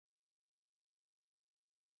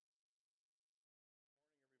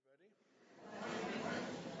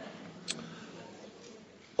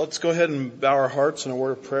Let's go ahead and bow our hearts in a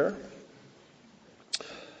word of prayer.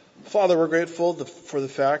 Father, we're grateful for the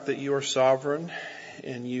fact that you are sovereign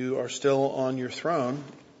and you are still on your throne,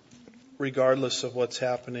 regardless of what's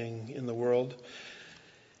happening in the world.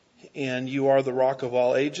 And you are the rock of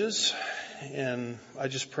all ages. And I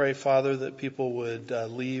just pray, Father, that people would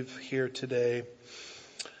leave here today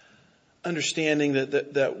understanding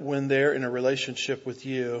that when they're in a relationship with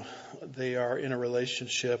you, they are in a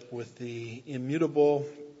relationship with the immutable,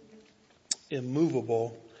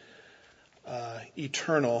 immovable,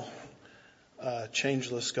 eternal,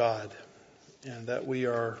 changeless God, and that we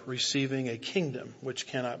are receiving a kingdom which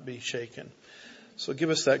cannot be shaken. So give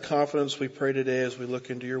us that confidence, we pray today as we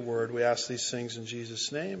look into your word. We ask these things in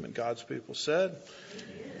Jesus' name, and God's people said,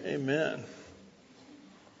 Amen.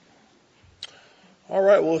 All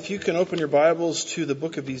right, well, if you can open your Bibles to the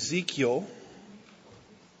book of Ezekiel.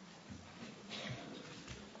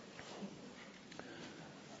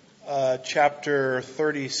 Chapter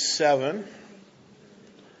 37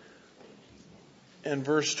 and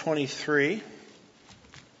verse 23.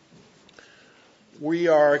 We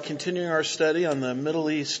are continuing our study on the Middle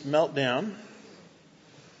East meltdown.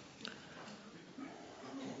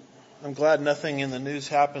 I'm glad nothing in the news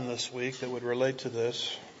happened this week that would relate to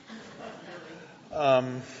this.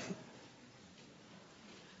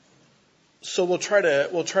 So we'll try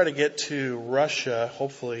to get to Russia,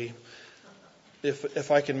 hopefully. If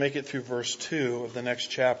I can make it through verse 2 of the next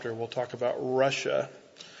chapter, we'll talk about Russia.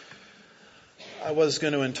 I was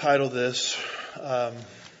going to entitle this,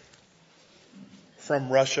 From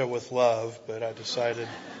Russia with Love, but I decided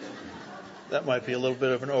that might be a little bit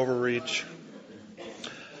of an overreach.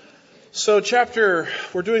 So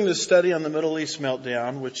we're doing this study on the Middle East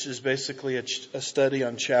meltdown, which is basically a study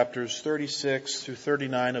on chapters 36 through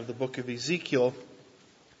 39 of the book of Ezekiel.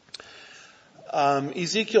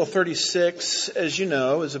 Ezekiel 36, as you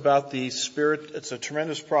know, is about the spirit. It's a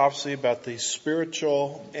tremendous prophecy about the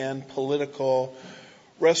spiritual and political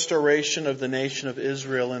restoration of the nation of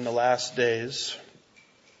Israel in the last days.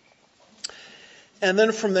 And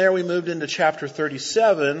then from there we moved into chapter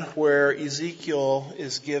 37, where Ezekiel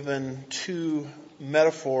is given two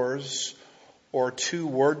metaphors or two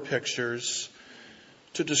word pictures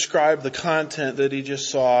to describe the content that he just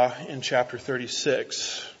saw in chapter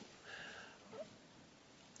 36.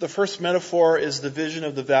 The first metaphor is the vision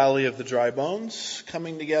of the valley of the dry bones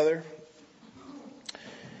coming together.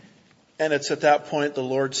 And it's at that point the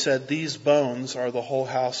Lord said, these bones are the whole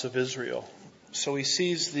house of Israel. So he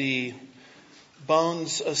sees the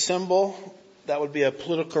bones assemble. That would be a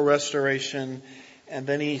political restoration. And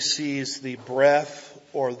then he sees the breath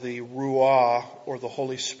or the ruah or the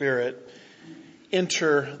Holy Spirit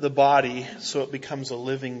enter the body so it becomes a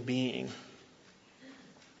living being.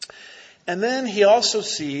 And then he also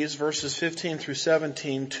sees, verses 15 through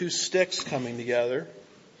 17, two sticks coming together.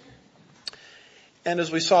 And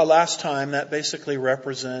as we saw last time, that basically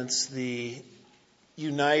represents the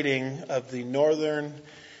uniting of the northern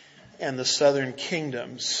and the southern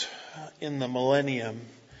kingdoms in the millennium.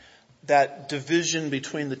 That division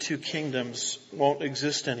between the two kingdoms won't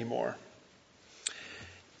exist anymore.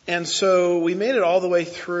 And so we made it all the way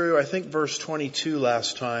through, I think, verse 22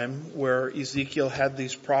 last time, where Ezekiel had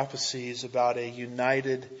these prophecies about a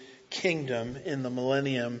united kingdom in the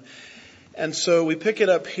millennium. And so we pick it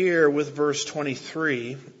up here with verse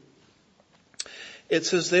 23. It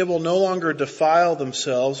says, they will no longer defile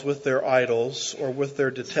themselves with their idols or with their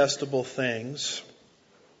detestable things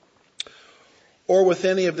or with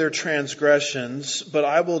any of their transgressions, but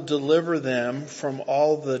I will deliver them from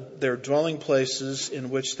all their dwelling places in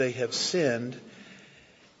which they have sinned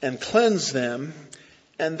and cleanse them,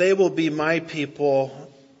 and they will be my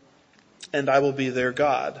people and I will be their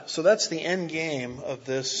God. So that's the end game of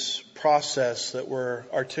this process that we're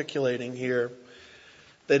articulating here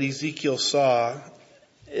that Ezekiel saw.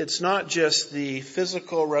 It's not just the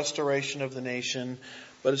physical restoration of the nation,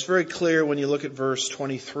 but it's very clear when you look at verse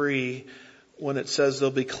 23 when it says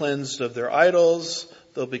they'll be cleansed of their idols,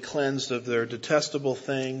 they'll be cleansed of their detestable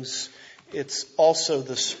things. It's also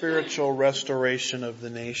the spiritual restoration of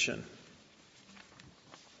the nation.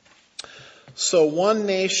 So one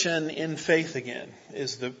nation in faith again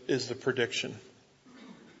is the prediction.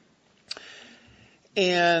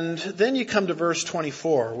 And then you come to verse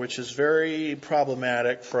 24, which is very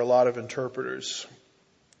problematic for a lot of interpreters.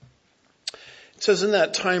 It says in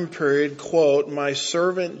that time period, quote, my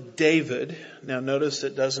servant David. Now notice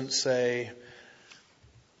it doesn't say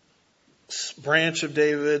branch of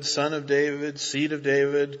David, son of David, seed of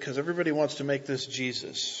David, because everybody wants to make this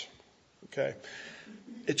Jesus. Okay.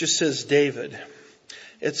 It just says David.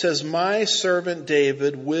 It says, my servant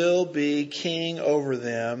David will be king over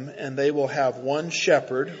them, and they will have one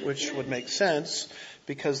shepherd, which would make sense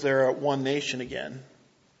because they're one nation again.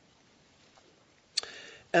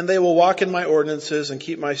 And they will walk in my ordinances and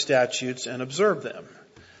keep my statutes and observe them.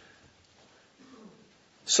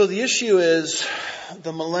 So the issue is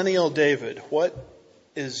the millennial David. What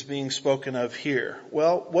is being spoken of here?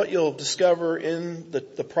 Well, what you'll discover in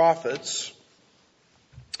the prophets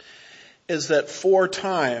is that 4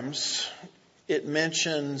 times it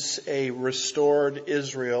mentions a restored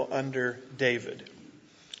Israel under David.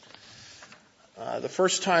 The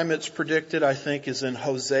first time it's predicted, I think, is in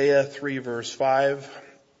Hosea 3 verse 5.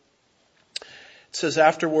 It says,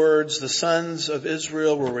 afterwards, the sons of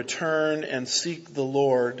Israel will return and seek the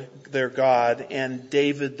Lord their God and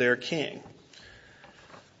David their king.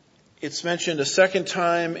 It's mentioned a second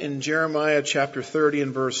time in Jeremiah chapter 30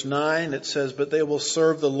 and verse 9. It says, but they will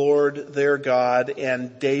serve the Lord their God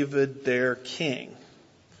and David their king,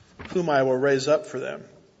 whom I will raise up for them.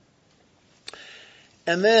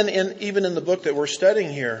 And then even in the book that we're studying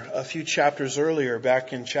here, a few chapters earlier,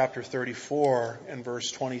 back in chapter 34 and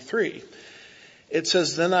verse 23, it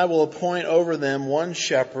says, then I will appoint over them one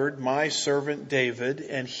shepherd, my servant David,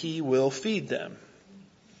 and he will feed them.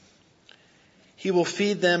 He will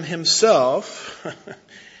feed them himself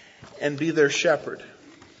and be their shepherd.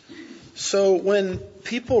 So when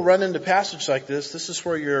people run into passages like this is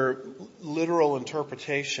where your literal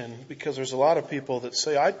interpretation, because there's a lot of people that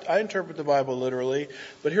say, I interpret the Bible literally,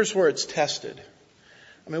 but here's where it's tested.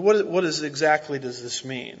 I mean, what exactly does this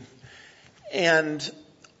mean? And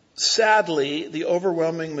sadly, the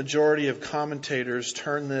overwhelming majority of commentators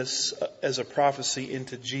turn this as a prophecy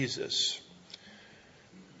into Jesus.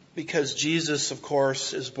 Because Jesus, of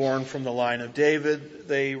course, is born from the line of David,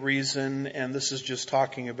 they reason, and this is just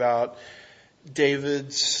talking about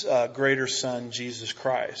David's greater son, Jesus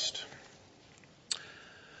Christ.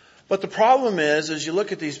 But the problem is, as you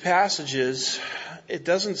look at these passages, it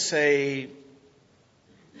doesn't say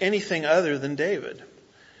anything other than David.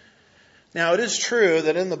 Now, it is true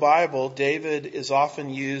that in the Bible, David is often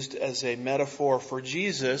used as a metaphor for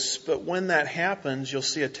Jesus, but when that happens, you'll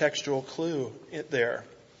see a textual clue there.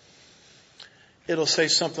 It'll say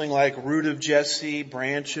something like root of Jesse,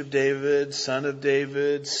 branch of David, son of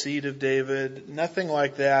David, seed of David. Nothing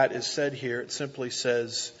like that is said here. It simply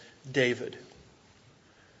says David.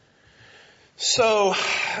 So,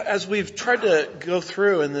 as we've tried to go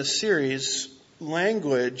through in this series,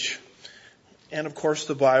 language, and of course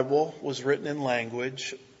the Bible was written in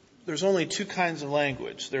language. There's only 2 kinds of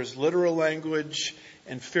language. There's literal language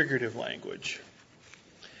and figurative language.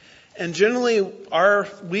 And generally,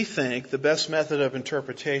 we think the best method of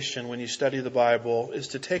interpretation when you study the Bible is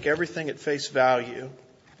to take everything at face value,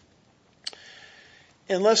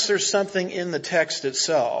 unless there's something in the text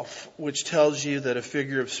itself which tells you that a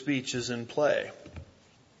figure of speech is in play.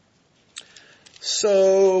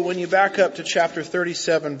 So when you back up to chapter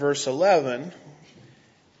 37, verse 11,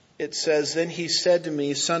 it says, then he said to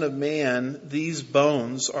me, son of man, these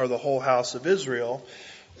bones are the whole house of Israel.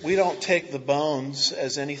 We don't take the bones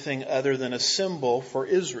as anything other than a symbol for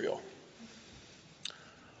Israel.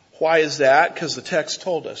 Why is that? Because the text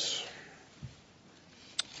told us.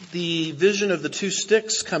 The vision of the 2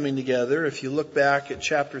 sticks coming together, if you look back at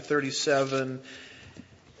chapter 37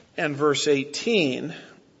 and verse 18,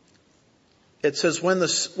 it says, when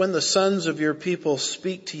the sons of your people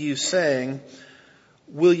speak to you saying,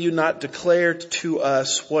 will you not declare to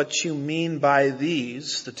us what you mean by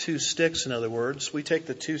these, the 2 sticks in other words? We take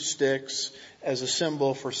the 2 sticks as a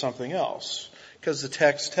symbol for something else because the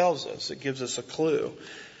text tells us, it gives us a clue.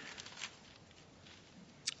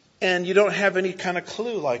 And you don't have any kind of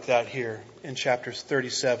clue like that here in chapter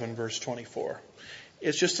 37 verse 24.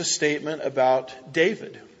 It's just a statement about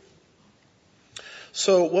David.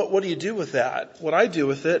 So what do you do with that? What I do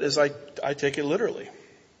with it is I take it literally.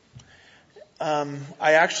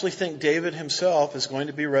 I actually think David himself is going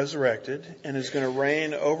to be resurrected and is going to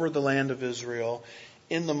reign over the land of Israel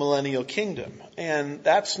in the millennial kingdom. And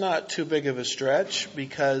that's not too big of a stretch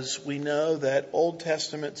because we know that Old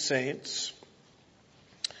Testament saints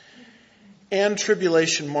and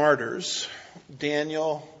tribulation martyrs,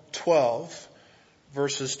 Daniel 12,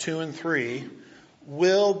 verses 2 and 3,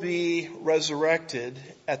 will be resurrected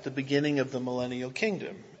at the beginning of the millennial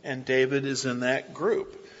kingdom. And David is in that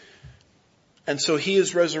group. And so he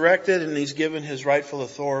is resurrected and he's given his rightful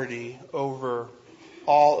authority over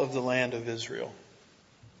all of the land of Israel.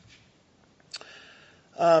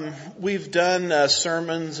 We've done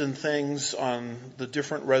sermons and things on the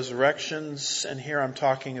different resurrections, and here I'm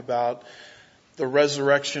talking about the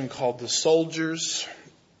resurrection called the soldiers,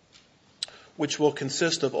 which will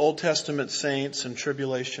consist of Old Testament saints and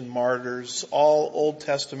tribulation martyrs. All Old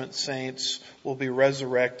Testament saints will be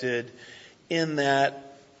resurrected in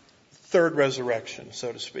that third resurrection,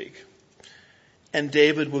 so to speak. And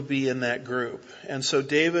David would be in that group. And so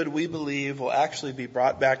David, we believe, will actually be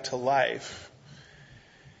brought back to life,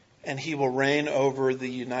 and he will reign over the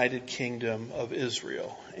United Kingdom of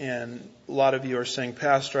Israel. And a lot of you are saying,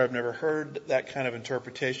 Pastor, I've never heard that kind of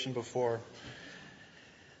interpretation before.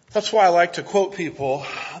 That's why I like to quote people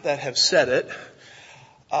that have said it.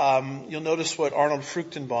 You'll notice what Arnold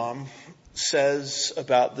Fruchtenbaum says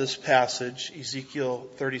about this passage, Ezekiel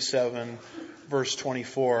 37, verse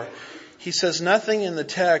 24. He says, nothing in the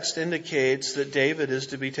text indicates that David is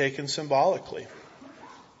to be taken symbolically.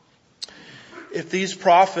 If these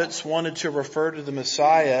prophets wanted to refer to the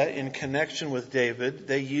Messiah in connection with David,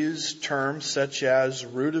 they used terms such as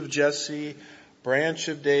root of Jesse, branch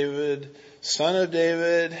of David, son of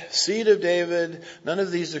David, seed of David. None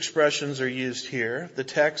of these expressions are used here. The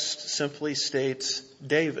text simply states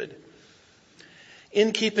David.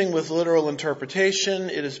 In keeping with literal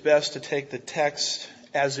interpretation, it is best to take the text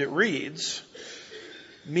as it reads,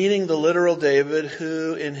 meaning the literal David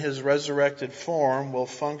who in his resurrected form will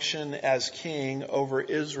function as king over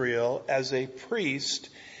Israel as a priest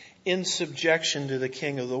in subjection to the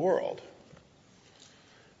king of the world.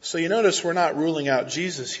 So you notice we're not ruling out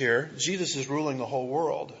Jesus here. Jesus is ruling the whole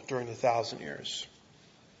world during the 1,000 years.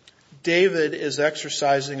 David is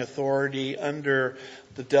exercising authority under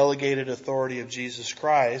the delegated authority of Jesus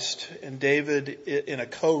Christ, and David, in a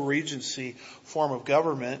co-regency form of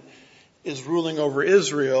government, is ruling over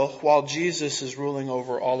Israel while Jesus is ruling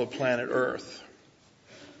over all of planet Earth.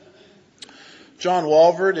 John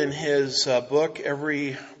Walvoord, in his book,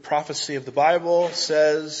 Every Prophecy of the Bible,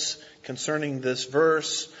 says concerning this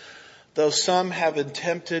verse, though some have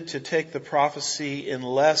attempted to take the prophecy in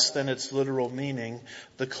less than its literal meaning,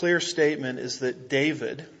 the clear statement is that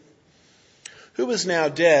David, who is now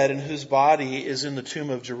dead and whose body is in the tomb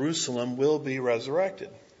of Jerusalem, will be resurrected.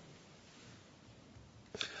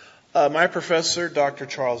 My professor, Dr.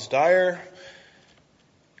 Charles Dyer,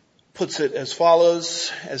 puts it as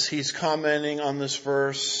follows as he's commenting on this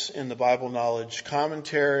verse in the Bible Knowledge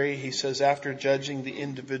Commentary. He says, after judging the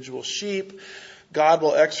individual sheep, God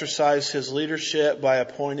will exercise his leadership by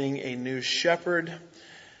appointing a new shepherd.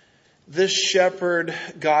 This shepherd,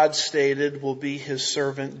 God stated, will be his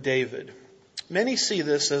servant David. Many see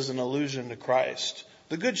this as an allusion to Christ,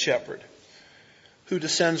 the good shepherd, who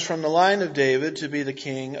descends from the line of David to be the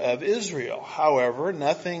king of Israel. However,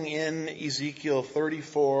 nothing in Ezekiel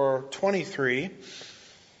 34:23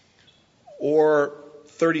 or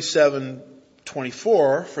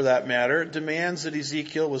 37:24, for that matter, demands that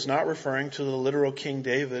Ezekiel was not referring to the literal King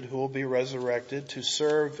David who will be resurrected to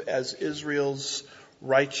serve as Israel's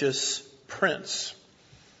righteous prince.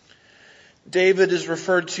 David is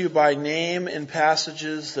referred to by name in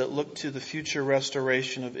passages that look to the future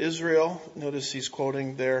restoration of Israel. Notice he's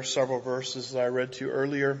quoting there several verses that I read to you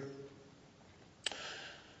earlier.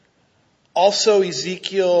 Also,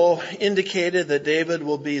 Ezekiel indicated that David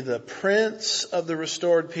will be the prince of the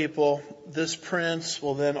restored people. This prince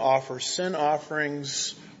will then offer sin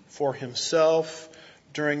offerings for himself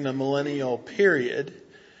during the millennial period.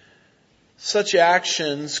 Such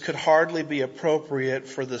actions could hardly be appropriate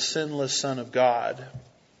for the sinless Son of God,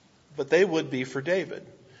 but they would be for David.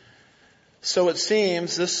 So it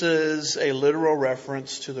seems this is a literal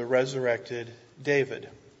reference to the resurrected David.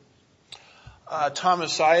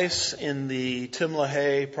 Thomas Ice in the Tim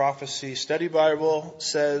LaHaye Prophecy Study Bible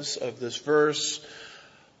says of this verse,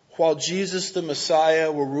 while Jesus the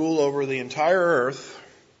Messiah will rule over the entire earth,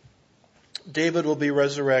 David will be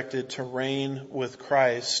resurrected to reign with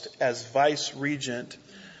Christ as vice-regent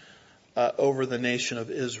over the nation of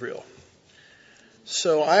Israel.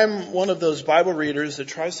 So I'm one of those Bible readers that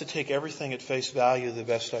tries to take everything at face value the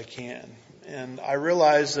best I can. And I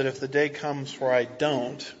realize that if the day comes where I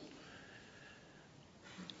don't,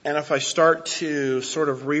 and if I start to sort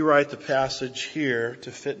of rewrite the passage here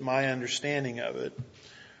to fit my understanding of it,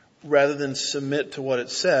 rather than submit to what it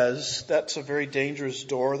says, that's a very dangerous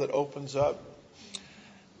door that opens up,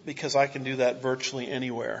 because I can do that virtually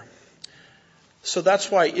anywhere. So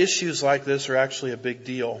that's why issues like this are actually a big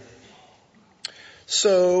deal.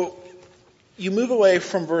 So you move away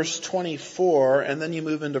from verse 24 and then you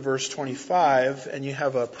move into verse 25, and you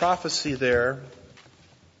have a prophecy there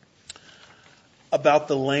about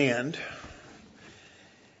the land.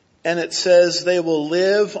 And it says, they will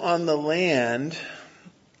live on the land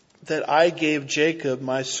that I gave Jacob,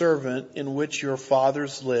 my servant, in which your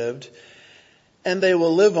fathers lived, and they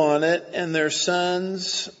will live on it, and their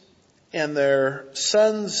sons and their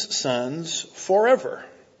sons' sons forever.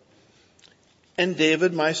 And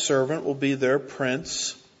David, my servant, will be their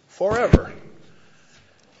prince forever.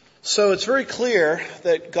 So it's very clear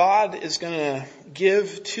that God is going to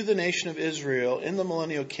give to the nation of Israel in the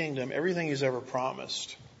millennial kingdom everything he's ever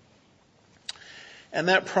promised. And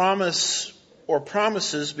that promise or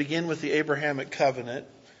promises begin with the Abrahamic covenant,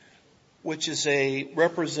 which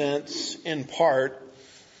represents in part,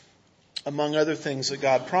 among other things that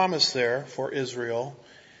God promised there for Israel,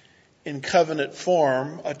 in covenant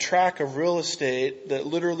form, a tract of real estate that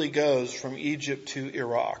literally goes from Egypt to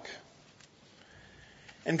Iraq.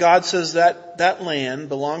 And God says that land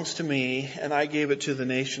belongs to me, and I gave it to the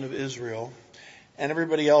nation of Israel. And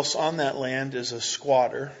everybody else on that land is a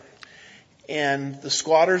squatter. And the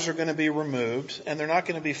squatters are going to be removed, and they're not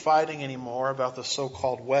going to be fighting anymore about the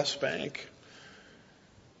so-called West Bank.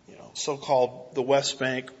 So-called the West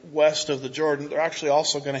Bank west of the Jordan. They're actually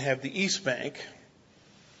also going to have the East Bank.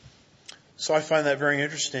 So I find that very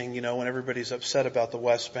interesting, when everybody's upset about the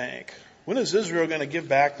West Bank. When is Israel going to give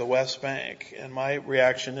back the West Bank? And my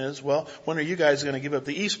reaction is, well, when are you guys going to give up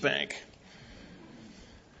the East Bank?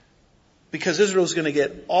 Because Israel's going to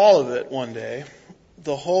get all of it one day.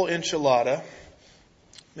 The whole enchilada.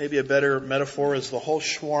 Maybe a better metaphor is the whole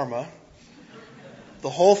shawarma. The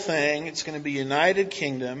whole thing. It's going to be united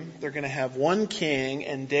kingdom. They're going to have one king,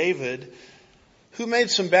 and David, who made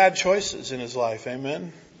some bad choices in his life.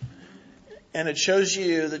 Amen. And it shows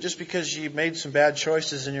you that just because you made some bad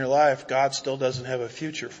choices in your life, God still doesn't have a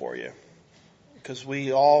future for you. Because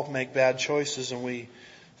we all make bad choices and we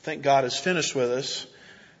think God is finished with us.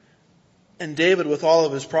 And David, with all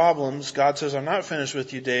of his problems, God says, I'm not finished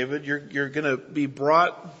with you, David. You're going to be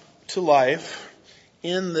brought to life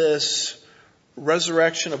in this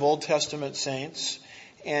resurrection of Old Testament saints.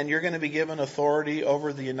 And you're going to be given authority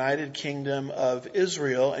over the United Kingdom of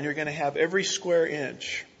Israel. And you're going to have every square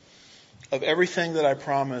inch of everything that I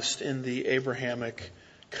promised in the Abrahamic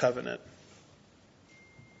covenant.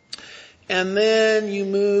 And then you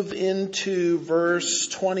move into verse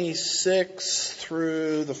 26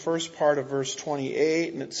 through the first part of verse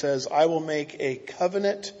 28, and it says, I will make a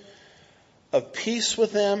covenant of peace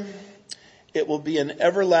with them. It will be an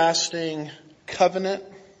everlasting covenant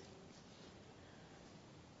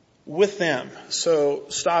with them. So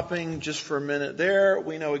stopping just for a minute there,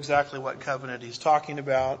 we know exactly what covenant he's talking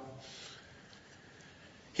about.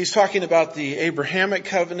 He's talking about the Abrahamic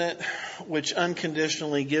covenant, which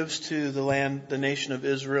unconditionally gives to the nation of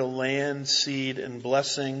Israel, land, seed, and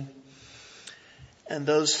blessing. And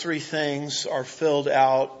those three things are filled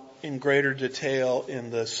out in greater detail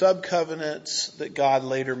in the sub-covenants that God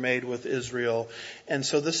later made with Israel. And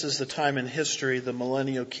so this is the time in history, the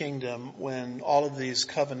millennial kingdom, when all of these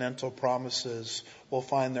covenantal promises will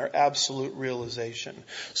find their absolute realization.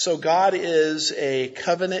 So God is a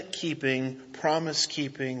covenant-keeping,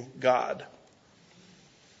 promise-keeping God.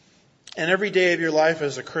 And every day of your life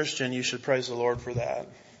as a Christian, you should praise the Lord for that.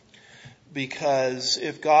 Because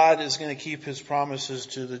if God is going to keep his promises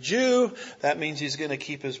to the Jew, that means he's going to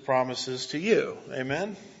keep his promises to you.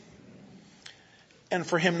 Amen? And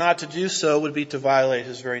for him not to do so would be to violate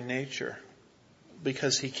his very nature,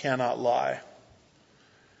 because he cannot lie.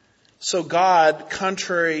 So God,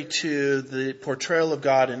 contrary to the portrayal of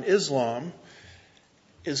God in Islam,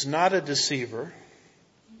 is not a deceiver.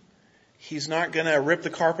 He's not going to rip the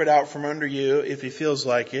carpet out from under you if he feels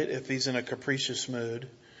like it, if he's in a capricious mood.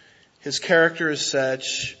 His character is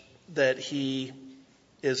such that he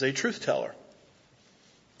is a truth teller.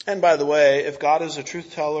 And by the way, if God is a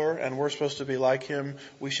truth teller and we're supposed to be like him,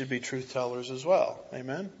 we should be truth tellers as well.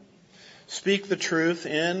 Amen? Speak the truth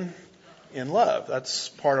in love. That's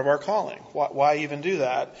part of our calling. Why even do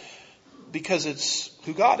that? Because it's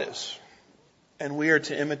who God is. And we are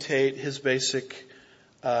to imitate his basic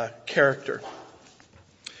character.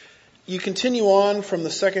 You continue on from the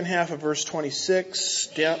second half of verse 26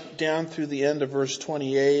 down through the end of verse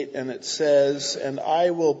 28, and it says, and I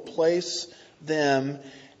will place them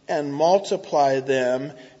and multiply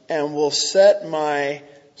them and will set my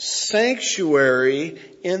sanctuary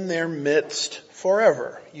in their midst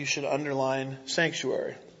forever. You should underline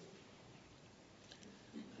sanctuary.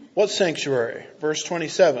 What sanctuary? Verse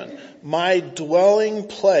 27. My dwelling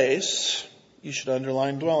place, you should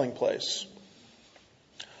underline dwelling place,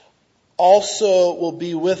 also will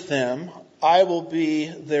be with them. I will be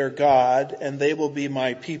their God, and they will be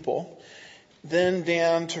my people. Then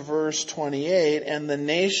down to verse 28, and the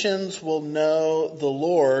nations will know the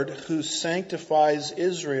Lord who sanctifies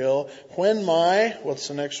Israel when my, what's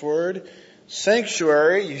the next word?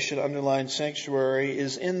 Sanctuary, you should underline sanctuary,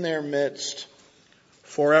 is in their midst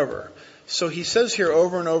forever. So he says here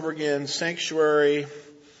over and over again, sanctuary,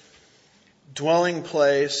 dwelling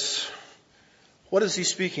place. What is he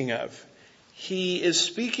speaking of? He is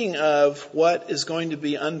speaking of what is going to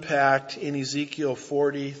be unpacked in Ezekiel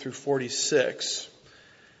 40 through 46,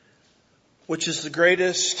 which is the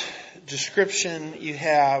greatest description you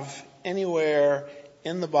have anywhere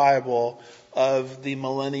in the Bible of the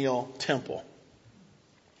millennial temple.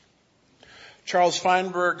 Charles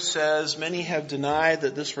Feinberg says, many have denied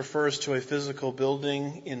that this refers to a physical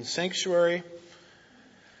building in sanctuary,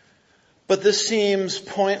 but this seems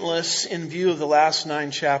pointless in view of the last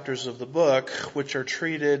 9 chapters of the book, which are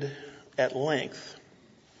treated at length.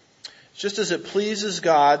 Just as it pleases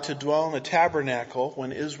God to dwell in the tabernacle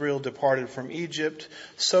when Israel departed from Egypt,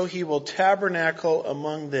 so he will tabernacle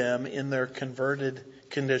among them in their converted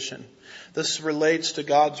condition. This relates to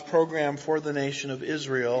God's program for the nation of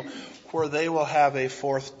Israel, where they will have a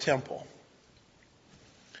 4th temple.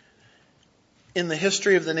 In the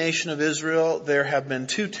history of the nation of Israel, there have been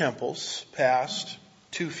 2 temples, past,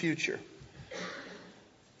 2 future.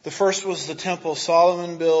 The first was the temple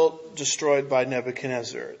Solomon built, destroyed by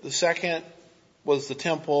Nebuchadnezzar. The second was the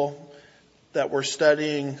temple that we're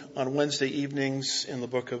studying on Wednesday evenings in the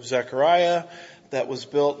book of Zechariah, that was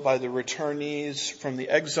built by the returnees from the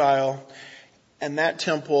exile. And that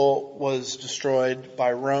temple was destroyed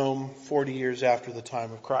by Rome 40 years after the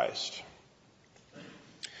time of Christ.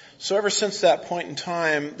 So ever since that point in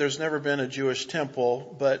time, there's never been a Jewish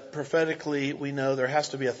temple, but prophetically we know there has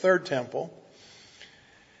to be a 3rd temple,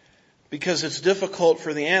 because it's difficult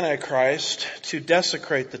for the Antichrist to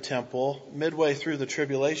desecrate the temple midway through the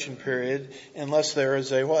tribulation period unless there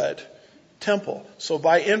is a what? Temple. So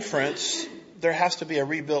by inference, there has to be a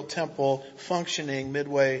rebuilt temple functioning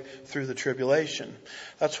midway through the tribulation.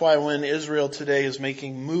 That's why when Israel today is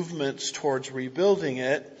making movements towards rebuilding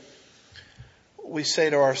it, we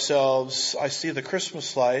say to ourselves, I see the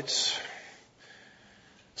Christmas lights,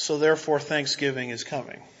 so therefore Thanksgiving is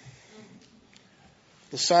coming.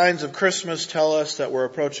 The signs of Christmas tell us that we're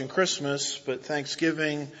approaching Christmas, but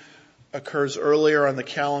Thanksgiving occurs earlier on the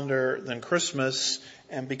calendar than Christmas,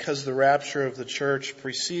 and because the rapture of the church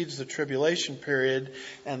precedes the tribulation period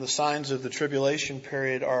and the signs of the tribulation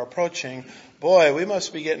period are approaching, boy, we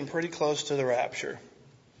must be getting pretty close to the rapture,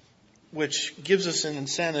 which gives us an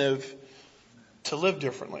incentive to live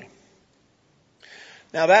differently.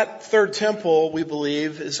 Now that 3rd temple, we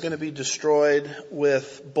believe, is going to be destroyed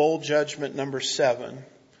with bowl judgment number 7,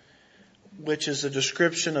 which is a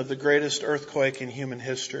description of the greatest earthquake in human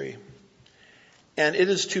history. And it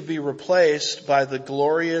is to be replaced by the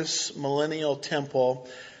glorious millennial temple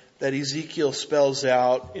that Ezekiel spells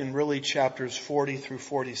out in really chapters 40 through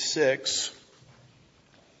 46.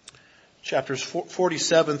 Chapters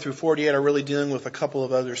 47 through 48 are really dealing with a couple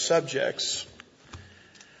of other subjects.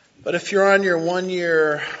 But if you're on your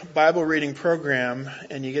 1-year Bible reading program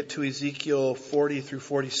and you get to Ezekiel 40 through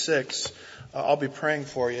 46, I'll be praying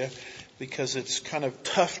for you, because it's kind of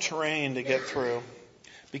tough terrain to get through,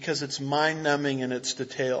 because it's mind-numbing in its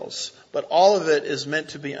details. But all of it is meant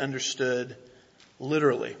to be understood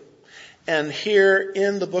literally. And here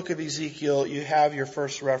in the book of Ezekiel, you have your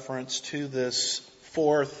first reference to this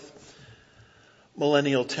 4th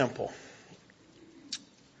millennial temple.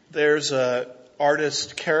 There's a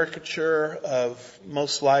artist caricature of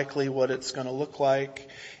most likely what it's going to look like.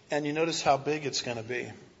 And you notice how big it's going to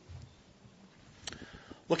be.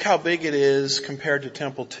 Look how big it is compared to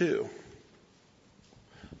Temple 2.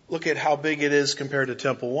 Look at how big it is compared to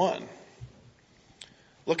Temple 1.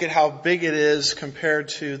 Look at how big it is compared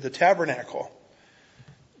to the tabernacle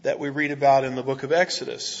that we read about in the book of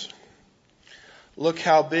Exodus. Look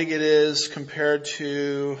how big it is compared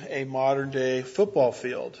to a modern day football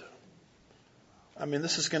field. I mean,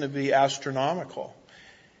 this is going to be astronomical.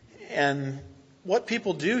 And what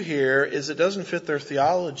people do here is it doesn't fit their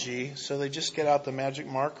theology, so they just get out the magic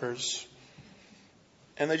markers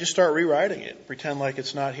and they just start rewriting it, pretend like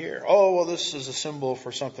it's not here. Oh, well, this is a symbol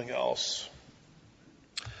for something else.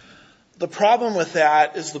 The problem with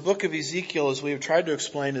that is the book of Ezekiel, as we have tried to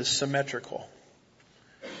explain, is symmetrical.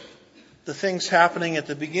 The things happening at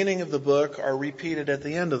the beginning of the book are repeated at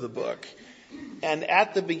the end of the book. And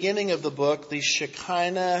at the beginning of the book, the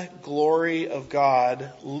Shekinah glory of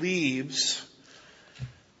God leaves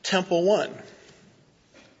Temple 1.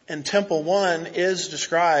 And Temple 1 is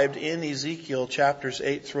described in Ezekiel chapters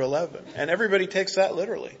 8 through 11. And everybody takes that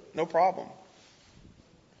literally. No problem.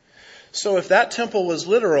 So if that temple was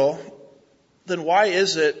literal, then why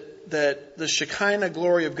is it that the Shekinah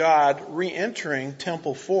glory of God re-entering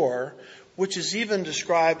Temple 4, which is even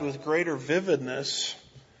described with greater vividness,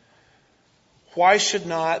 Why should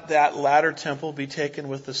not that latter temple be taken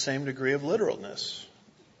with the same degree of literalness?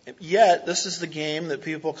 Yet, this is the game that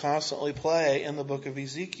people constantly play in the book of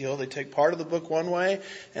Ezekiel. They take part of the book one way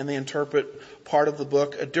and they interpret part of the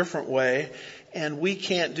book a different way. And we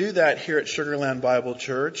can't do that here at Sugar Land Bible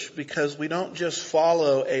Church because we don't just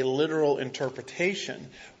follow a literal interpretation.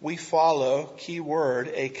 We follow, key word,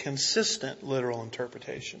 a consistent literal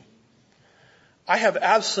interpretation. I have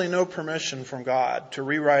absolutely no permission from God to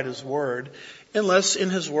rewrite His Word unless in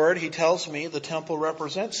His Word He tells me the temple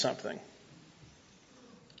represents something,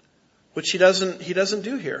 which He doesn't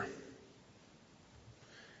do here.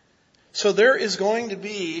 So there is going to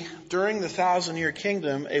be, during the 1,000-year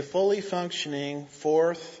kingdom, a fully functioning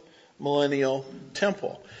fourth millennial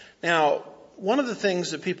temple. Now, one of the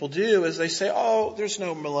things that people do is they say, oh, there's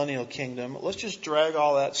no millennial kingdom. Let's just drag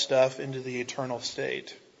all that stuff into the eternal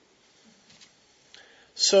state.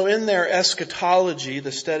 So in their eschatology,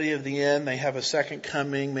 the study of the end, they have a second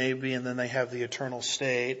coming maybe, and then they have the eternal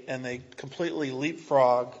state, and they completely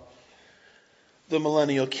leapfrog the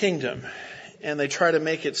millennial kingdom. And they try to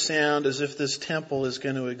make it sound as if this temple is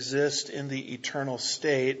going to exist in the eternal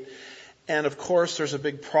state. And of course, there's a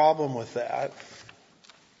big problem with that.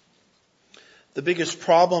 The biggest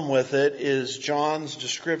problem with it is John's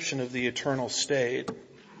description of the eternal state,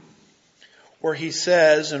 where he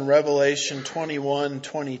says in Revelation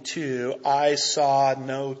 21:22, I saw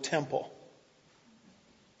no temple.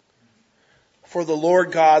 For the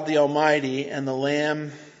Lord God, the Almighty, and the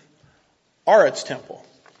Lamb are its temple.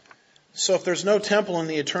 So if there's no temple in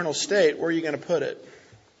the eternal state, where are you going to put it?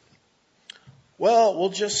 Well, we'll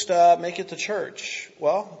just make it the church.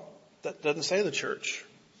 Well, that doesn't say the church.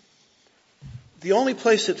 The only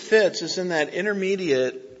place it fits is in that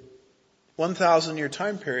intermediate 1,000-year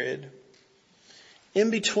time period in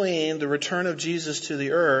between the return of Jesus to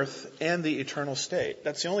the earth and the eternal state.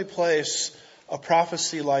 That's the only place a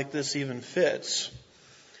prophecy like this even fits.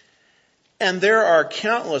 And there are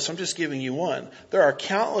countless, I'm just giving you one, there are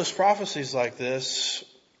countless prophecies like this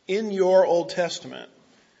in your Old Testament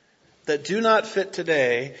that do not fit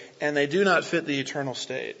today, and they do not fit the eternal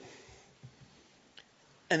state.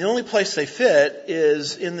 And the only place they fit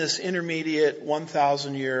is in this intermediate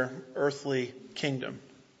 1,000-year earthly kingdom.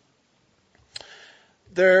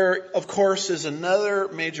 There, of course, is another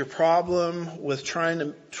major problem with trying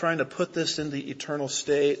to put this in the eternal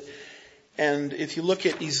state. And if you look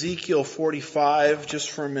at Ezekiel 45, just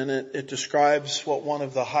for a minute, it describes what one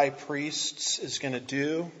of the high priests is going to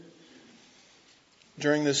do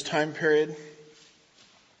during this time period.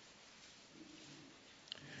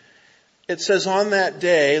 It says, on that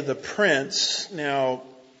day, the prince, now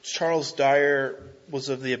Charles Dyer was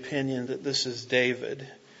of the opinion that this is David.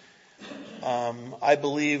 I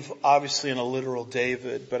believe obviously in a literal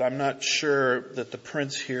David, but I'm not sure that the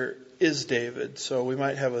prince here is David. So we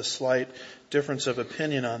might have a slight difference of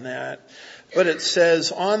opinion on that. But it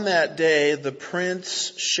says, on that day, the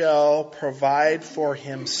prince shall provide for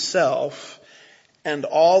himself and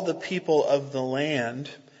all the people of the land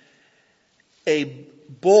a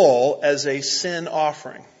bull as a sin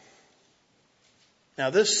offering. Now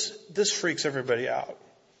this freaks everybody out,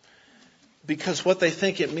 because what they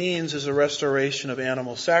think it means is a restoration of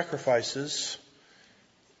animal sacrifices,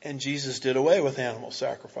 and Jesus did away with animal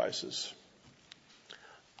sacrifices.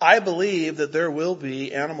 I believe that there will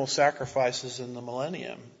be animal sacrifices in the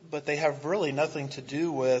millennium, but they have really nothing to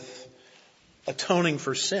do with atoning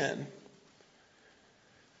for sin.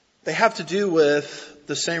 They have to do with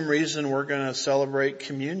the same reason we're going to celebrate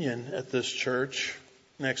communion at this church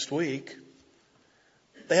next week.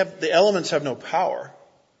 The elements have no power,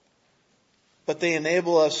 but they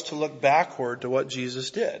enable us to look backward to what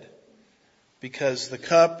Jesus did. Because the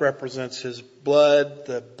cup represents His blood,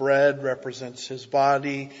 the bread represents His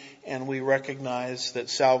body, and we recognize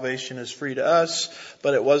that salvation is free to us,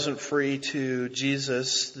 but it wasn't free to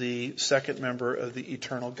Jesus, the second member of the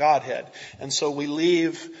eternal Godhead. And so we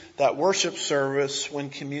leave that worship service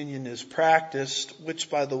when communion is practiced,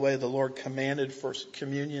 which, by the way, the Lord commanded for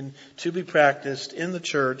communion to be practiced in the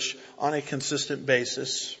church on a consistent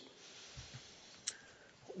basis.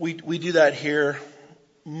 We do that here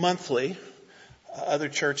monthly. Other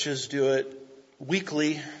churches do it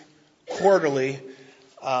weekly, quarterly.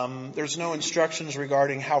 There's no instructions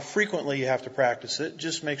regarding how frequently you have to practice it.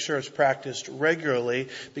 Just make sure it's practiced regularly,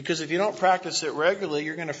 because if you don't practice it regularly,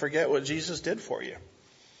 you're going to forget what Jesus did for you.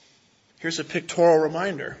 Here's a pictorial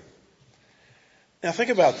reminder. Now think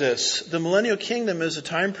about this. The millennial kingdom is a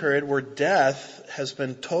time period where death has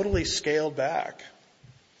been totally scaled back.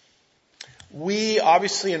 We,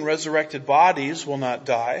 obviously in resurrected bodies, will not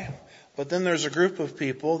die. But then there's a group of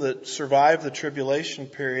people that survive the tribulation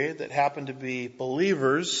period that happen to be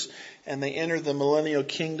believers, and they enter the millennial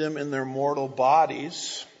kingdom in their mortal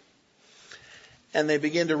bodies, and they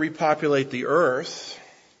begin to repopulate the earth.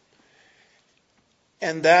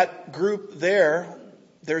 And that group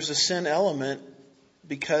there's a sin element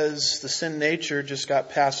because the sin nature just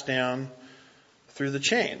got passed down through the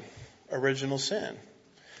chain, original sin.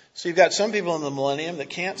 So you've got some people in the millennium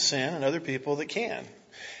that can't sin and other people that can.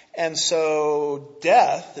 And so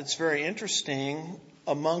death, it's very interesting,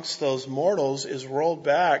 amongst those mortals is rolled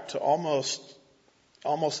back to almost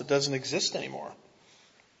it doesn't exist anymore.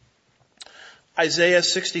 Isaiah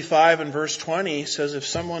 65 and verse 20 says if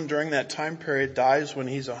someone during that time period dies when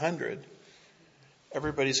he's 100,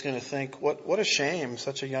 everybody's going to think, what a shame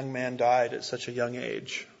such a young man died at such a young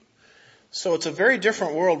age. So it's a very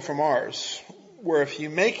different world from ours, where if you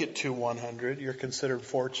make it to 100, you're considered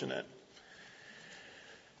fortunate.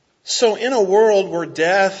 So in a world where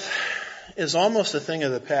death is almost a thing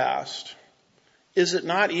of the past, is it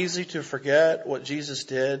not easy to forget what Jesus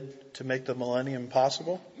did to make the millennium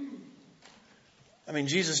possible? I mean,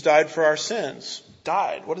 Jesus died for our sins.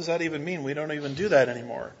 Died. What does that even mean? We don't even do that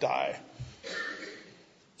anymore. Die.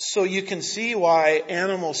 So you can see why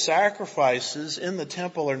animal sacrifices in the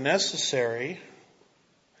temple are necessary,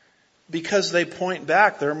 because they point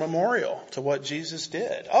back, they're memorial to what Jesus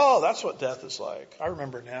did. Oh, that's what death is like. I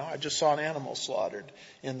remember now. I just saw an animal slaughtered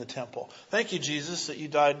in the temple. Thank you, Jesus, that you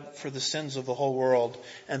died for the sins of the whole world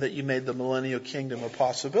and that you made the millennial kingdom a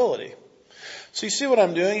possibility. So you see what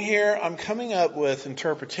I'm doing here? I'm coming up with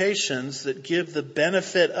interpretations that give the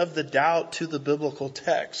benefit of the doubt to the biblical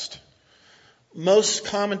text. Most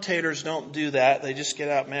commentators don't do that. They just get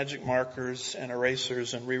out magic markers and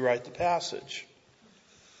erasers and rewrite the passage.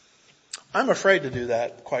 I'm afraid to do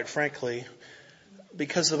that, quite frankly,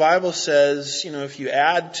 because the Bible says, if you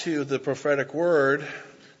add to the prophetic word,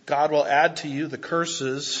 God will add to you the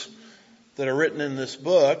curses that are written in this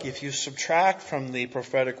book. If you subtract from the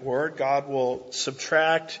prophetic word, God will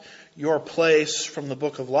subtract your place from the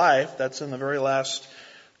book of life. That's in the very last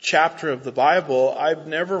chapter of the Bible. I've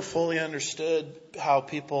never fully understood how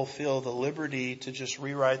people feel the liberty to just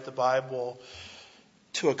rewrite the Bible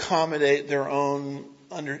to accommodate their own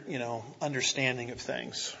understanding of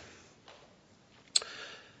things.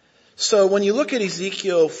 So when you look at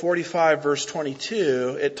Ezekiel 45 verse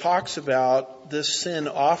 22, it talks about this sin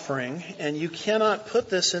offering, and you cannot put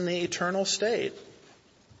this in the eternal state.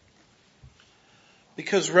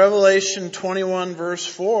 Because Revelation 21 verse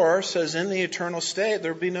 4 says in the eternal state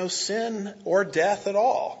there will be no sin or death at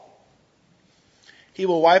all. He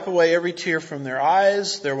will wipe away every tear from their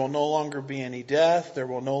eyes. There will no longer be any death. There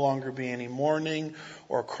will no longer be any mourning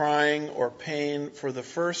or crying or pain, for the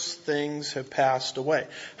first things have passed away.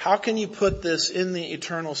 How can you put this in the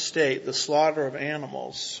eternal state, the slaughter of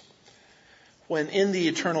animals, when in the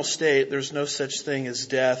eternal state there's no such thing as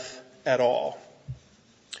death at all?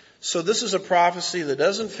 So this is a prophecy that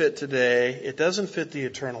doesn't fit today. It doesn't fit the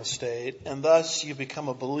eternal state. And thus you become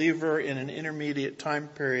a believer in an intermediate time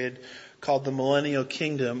period called the millennial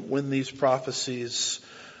kingdom, when these prophecies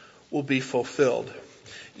will be fulfilled.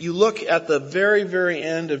 You look at the very, very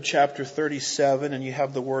end of chapter 37 and you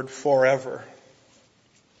have the word forever.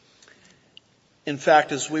 In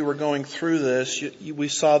fact, as we were going through this, we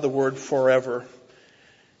saw the word forever.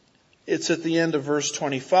 It's at the end of verse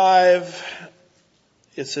 25.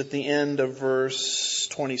 It's at the end of verse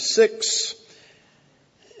 26.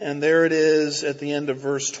 And there it is at the end of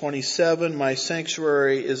verse 27. My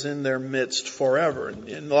sanctuary is in their midst forever.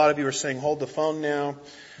 And a lot of you are saying, hold the phone now.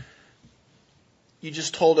 You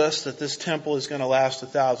just told us that this temple is going to last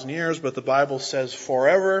 1,000 years, but the Bible says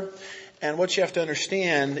forever. And what you have to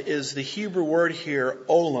understand is the Hebrew word here,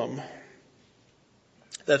 olam,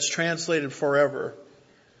 that's translated forever,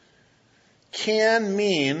 can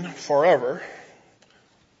mean forever,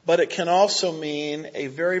 but it can also mean a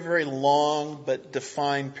very, very long but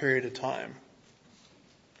defined period of time.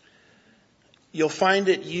 You'll find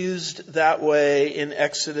it used that way in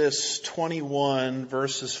Exodus 21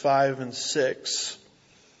 verses 5 and 6,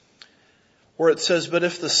 where it says, but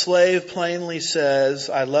if the slave plainly says,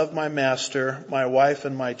 I love my master, my wife,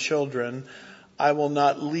 and my children, I will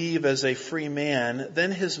not leave as a free man,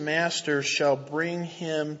 then his master shall bring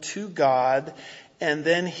him to God, and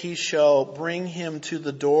then he shall bring him to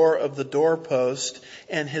the door of the doorpost,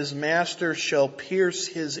 and his master shall pierce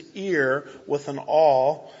his ear with an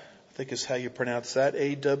awl, I think is how you pronounce that,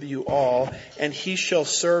 A-W awl, and he shall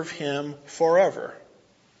serve him forever.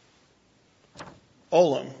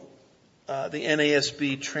 Olam. The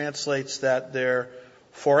NASB translates that there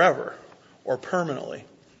forever or permanently.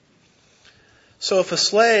 So if a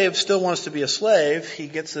slave still wants to be a slave, he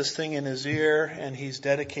gets this thing in his ear and he's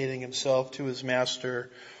dedicating himself to his master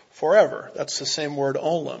forever. That's the same word,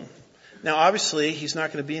 olam. Now obviously he's not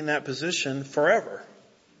going to be in that position forever,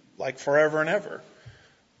 like forever and ever.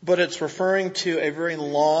 But it's referring to a very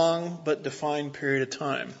long but defined period of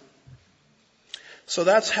time. So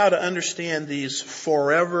that's how to understand these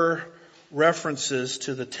forever references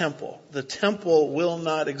to the temple. The temple will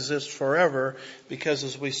not exist forever because,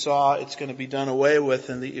 as we saw, it's going to be done away with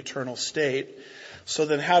in the eternal state. So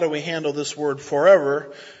then how do we handle this word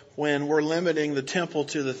forever when we're limiting the temple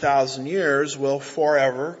to the 1,000 years? Well,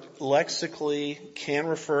 forever lexically can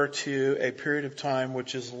refer to a period of time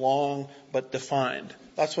which is long but defined.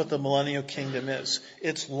 That's what the millennial kingdom is.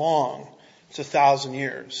 It's long. It's 1,000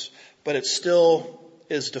 years. But it still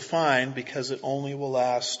is defined because it only will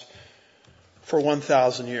last for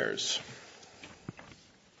 1,000 years.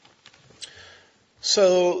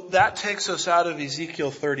 So that takes us out of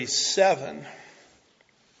Ezekiel 37.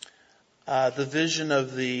 The vision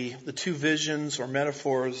of the two visions or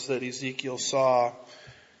metaphors that Ezekiel saw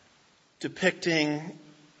depicting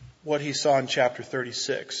what he saw in chapter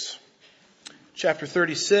 36. Chapter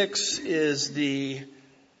 36 is the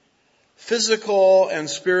physical and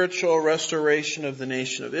spiritual restoration of the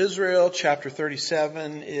nation of Israel. Chapter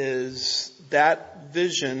 37 is that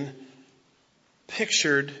vision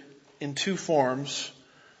pictured in two forms: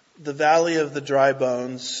 the valley of the dry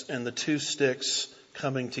bones and the two sticks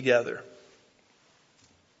coming together.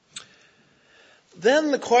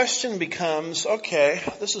 Then the question becomes, okay,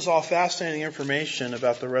 this is all fascinating information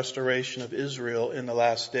about the restoration of Israel in the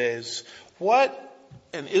last days.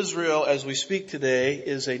 And Israel, as we speak today,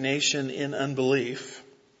 is a nation in unbelief.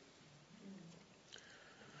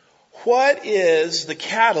 What is the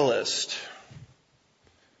catalyst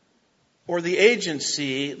or the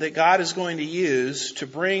agency that God is going to use to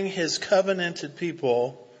bring His covenanted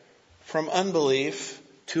people from unbelief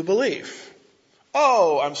to belief?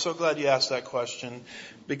 Oh, I'm so glad you asked that question,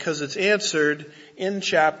 because it's answered in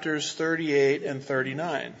chapters 38 and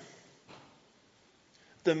 39.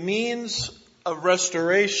 The means of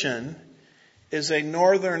restoration is a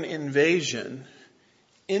northern invasion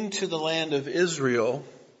into the land of Israel,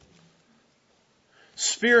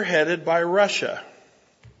 spearheaded by Russia.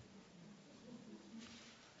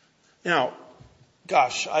 Now,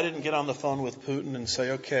 gosh, I didn't get on the phone with Putin and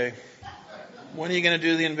say, okay, when are you going to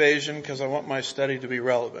do the invasion? Because I want my study to be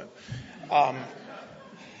relevant.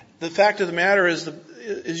 The fact of the matter is,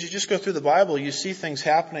 as you just go through the Bible, you see things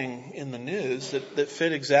happening in the news that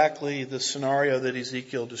fit exactly the scenario that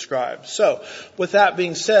Ezekiel described. So, with that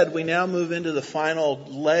being said, we now move into the final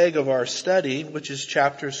leg of our study, which is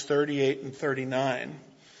chapters 38 and 39.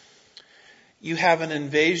 You have an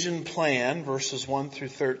invasion plan, verses 1 through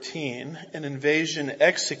 13, an invasion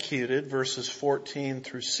executed, verses 14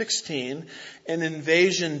 through 16, an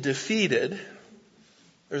invasion defeated.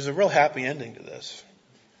 There's a real happy ending to this.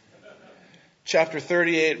 Chapter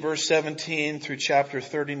 38, verse 17 through chapter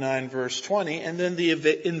 39, verse 20, and then the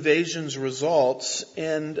invasion's results,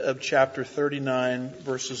 end of chapter 39,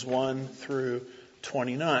 verses 1 through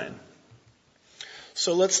 29.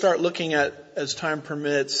 So let's start looking at, as time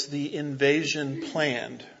permits, the invasion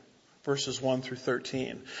planned, verses 1 through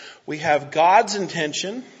 13. We have God's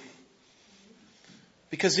intention,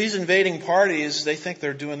 because these invading parties, they think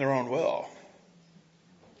they're doing their own will.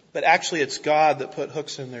 But actually it's God that put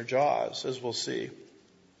hooks in their jaws, as we'll see.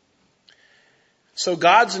 So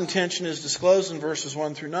God's intention is disclosed in verses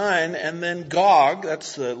 1 through 9, and then Gog,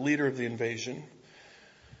 that's the leader of the invasion,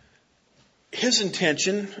 his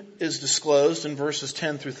intention is disclosed in verses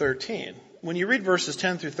 10 through 13. When you read verses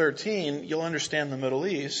 10 through 13, you'll understand the Middle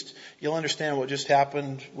East. You'll understand what just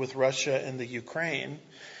happened with Russia and the Ukraine,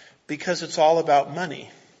 because it's all about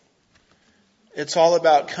money. It's all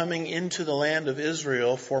about coming into the land of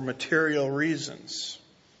Israel for material reasons.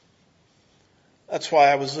 That's why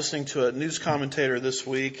I was listening to a news commentator this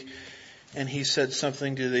week, and he said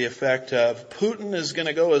something to the effect of, Putin is going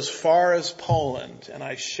to go as far as Poland. And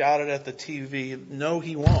I shouted at the TV, no,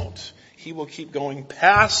 he won't. He will keep going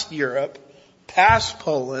past Europe, past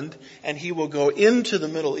Poland, and he will go into the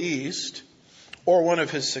Middle East, or one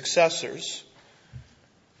of his successors,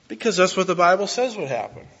 because that's what the Bible says would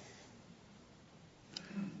happen.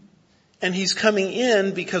 And he's coming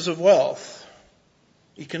in because of wealth,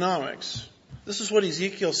 economics. This is what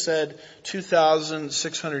Ezekiel said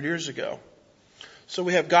 2,600 years ago. So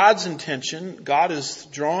we have God's intention. God is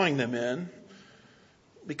drawing them in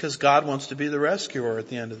because God wants to be the rescuer at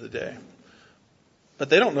the end of the day.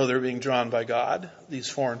 But they don't know they're being drawn by God, these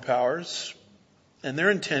foreign powers. And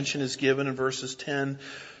their intention is given in verses 10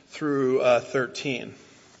 through 13.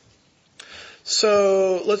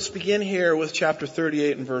 So let's begin here with chapter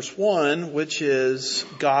 38 and verse 1, which is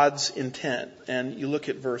God's intent. And you look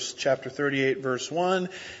at chapter 38, verse 1.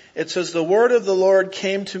 It says, the word of the Lord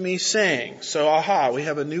came to me saying. So, we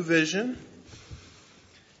have a new vision.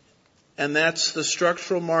 And that's the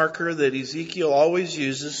structural marker that Ezekiel always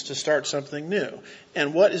uses to start something new.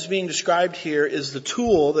 And what is being described here is the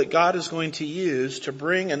tool that God is going to use to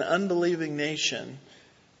bring an unbelieving nation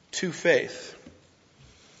to faith.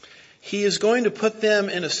 He is going to put them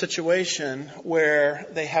in a situation where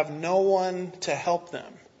they have no one to help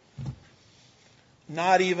them.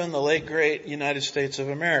 Not even the late great United States of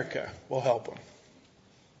America will help them.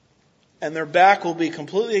 And their back will be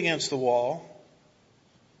completely against the wall.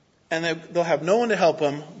 And they'll have no one to help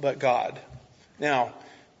them but God. Now,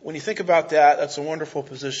 when you think about that, that's a wonderful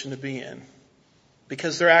position to be in.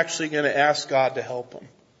 Because they're actually going to ask God to help them.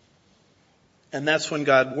 And that's when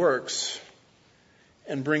God works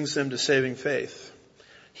and brings them to saving faith.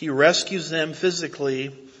 He rescues them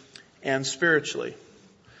physically and spiritually.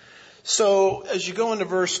 So, as you go into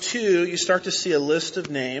verse 2, you start to see a list of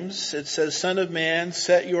names. It says, Son of man,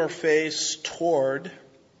 set your face toward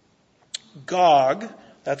Gog.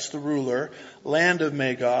 That's the ruler, land of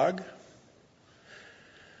Magog.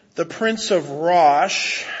 The prince of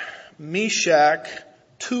Rosh, Meshach,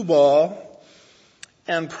 Tubal,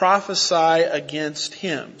 and prophesy against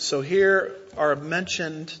him. So here are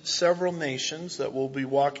mentioned several nations that we'll be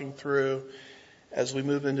walking through as we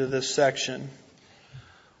move into this section.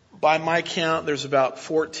 By my count, there's about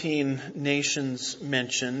 14 nations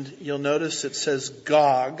mentioned. You'll notice it says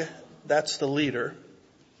Gog. That's the leader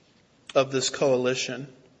of this coalition.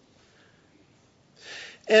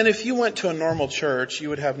 And if you went to a normal church, you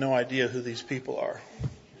would have no idea who these people are.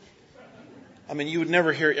 You would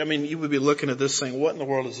never hear, you would be looking at this saying, what in the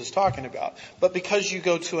world is this talking about? But because you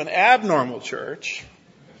go to an abnormal church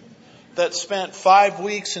that spent 5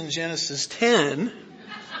 weeks in Genesis 10,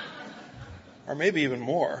 or maybe even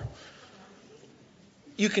more,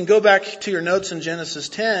 you can go back to your notes in Genesis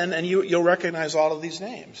 10 and you'll recognize all of these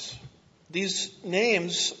names. These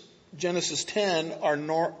names, Genesis 10, are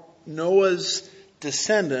Noah's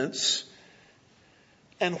descendants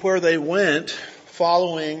and where they went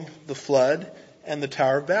following the flood and the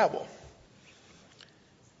Tower of Babel.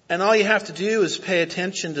 And all you have to do is pay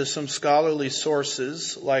attention to some scholarly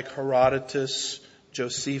sources like Herodotus,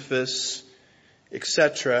 Josephus,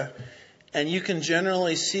 etc. And you can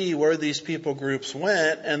generally see where these people groups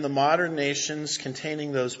went, and the modern nations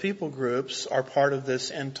containing those people groups are part of this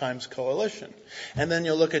end times coalition. And then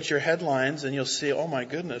you'll look at your headlines and you'll see, oh my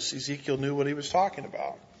goodness, Ezekiel knew what he was talking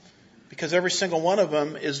about. Because every single one of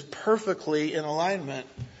them is perfectly in alignment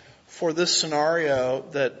for this scenario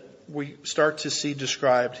that we start to see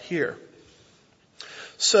described here.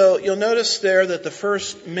 So you'll notice there that the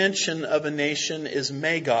first mention of a nation is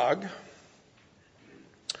Magog.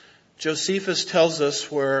 Josephus tells us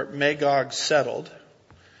where Magog settled.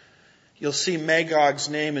 You'll see Magog's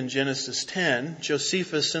name in Genesis 10.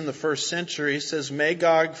 Josephus in the first century says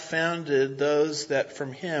Magog founded those that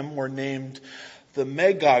from him were named the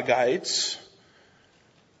Magogites,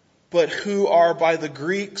 but who are by the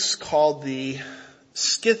Greeks called the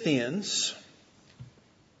Scythians.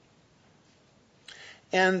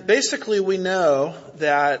 And basically we know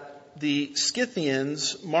that the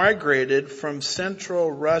Scythians migrated from Central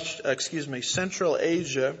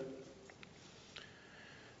Asia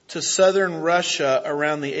to southern Russia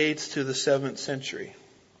around the 8th to the 7th century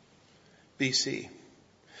BC.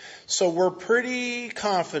 So we're pretty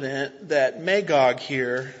confident that Magog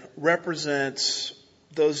here represents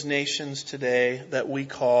those nations today that we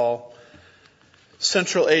call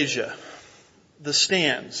Central Asia, the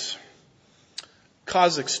Stans,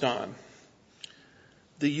 Kazakhstan,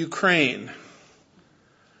 the Ukraine,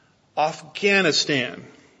 Afghanistan.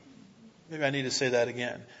 Maybe I need to say that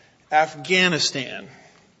again. Afghanistan.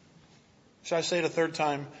 Should I say it a third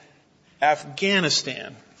time?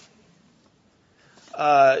 Afghanistan.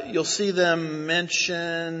 You'll see them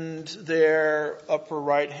mentioned there, upper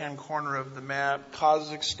right-hand corner of the map.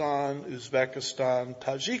 Kazakhstan, Uzbekistan,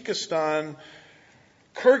 Tajikistan,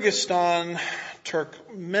 Kyrgyzstan,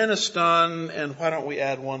 Turkmenistan, and why don't we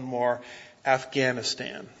add one more?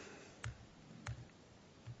 Afghanistan.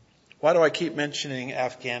 Why do I keep mentioning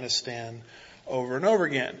Afghanistan over and over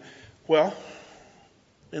again? Well,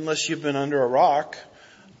 unless you've been under a rock,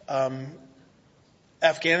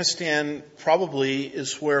 Afghanistan probably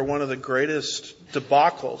is where one of the greatest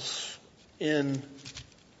debacles in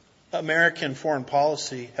American foreign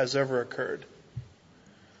policy has ever occurred.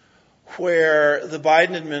 Where the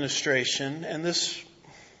Biden administration, and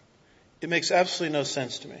it makes absolutely no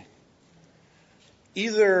sense to me.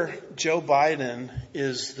 Either Joe Biden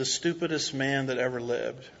is the stupidest man that ever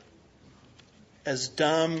lived, as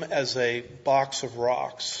dumb as a box of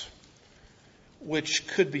rocks, which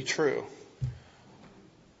could be true,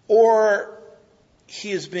 or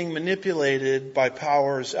he is being manipulated by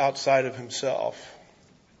powers outside of himself,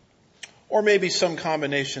 or maybe some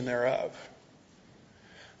combination thereof.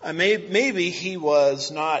 Maybe he was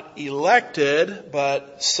not elected,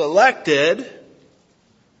 but selected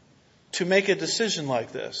to make a decision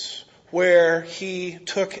like this, where he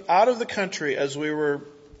took out of the country as we were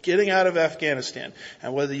getting out of Afghanistan.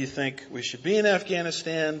 And whether you think we should be in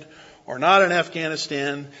Afghanistan or not in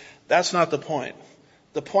Afghanistan, that's not the point.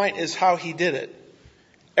 The point is how he did it.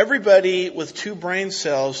 Everybody with two brain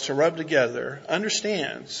cells to rub together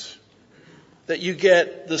understands that you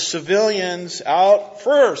get the civilians out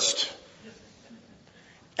first,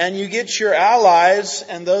 and you get your allies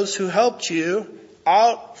and those who helped you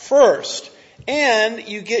out first, and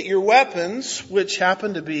you get your weapons, which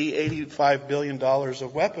happen to be $85 billion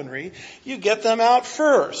of weaponry, you get them out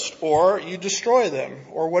first, or you destroy them,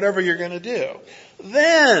 or whatever you're going to do.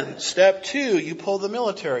 Then, step 2, you pull the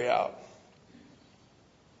military out.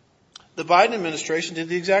 The Biden administration did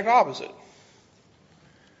the exact opposite.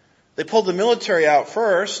 They pulled the military out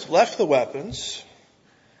first, left the weapons,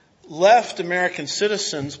 left American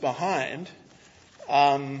citizens behind,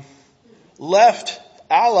 left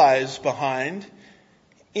allies behind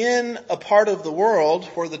in a part of the world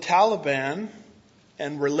where the Taliban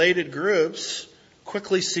and related groups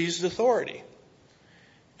quickly seized authority.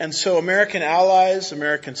 And so American allies,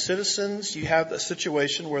 American citizens, you have a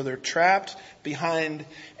situation where they're trapped behind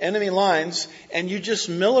enemy lines, and you just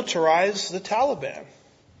militarize the Taliban.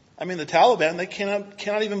 I mean, the Taliban, they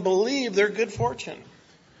cannot even believe their good fortune.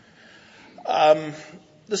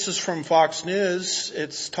 This is from Fox News.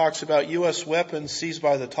 It talks about U.S. weapons seized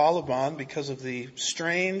by the Taliban because of the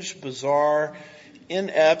strange, bizarre,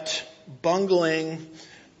 inept, bungling,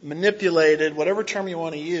 manipulated, whatever term you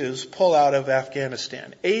want to use, pull out of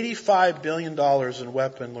Afghanistan. $85 billion in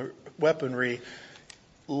weaponry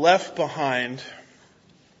left behind.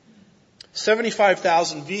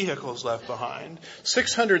 75,000 vehicles left behind,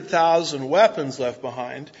 600,000 weapons left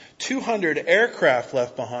behind, 200 aircraft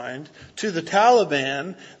left behind to the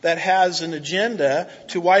Taliban that has an agenda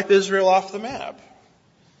to wipe Israel off the map.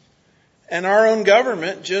 And our own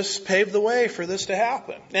government just paved the way for this to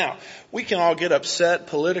happen. Now, we can all get upset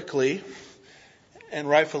politically, and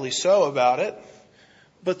rightfully so, about it.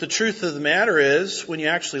 But the truth of the matter is, when you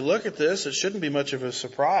actually look at this, it shouldn't be much of a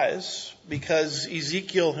surprise, because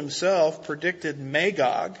Ezekiel himself predicted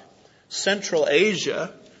Magog, Central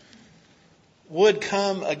Asia, would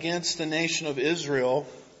come against the nation of Israel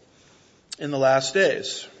in the last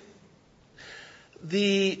days.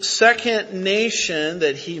 The second nation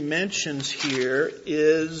that he mentions here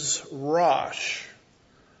is Rosh.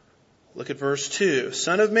 Look at verse 2.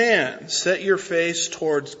 Son of man, set your face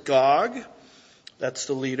towards Gog, that's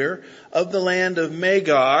the leader, of the land of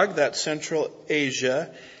Magog, that's Central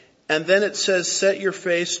Asia. And then it says, set your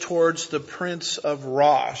face towards the prince of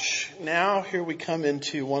Rosh. Now here we come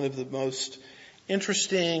into one of the most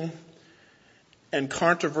interesting and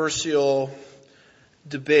controversial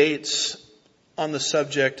debates on the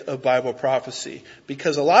subject of Bible prophecy.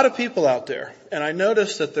 Because a lot of people out there, and I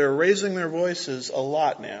notice that they're raising their voices a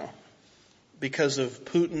lot now because of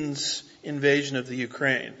Putin's invasion of the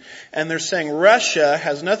Ukraine. And they're saying Russia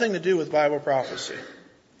has nothing to do with Bible prophecy.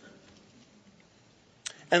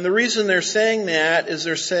 And the reason they're saying that is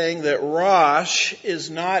they're saying that Rosh is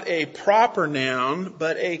not a proper noun,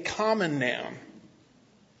 but a common noun.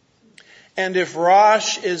 And if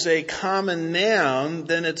Rosh is a common noun,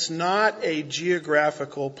 then it's not a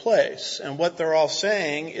geographical place. And what they're all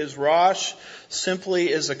saying is Rosh simply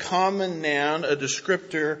is a common noun, a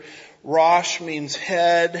descriptor. Rosh means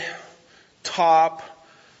head, top,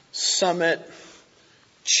 summit,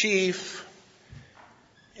 chief.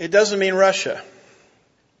 It doesn't mean Russia.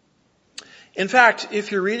 In fact,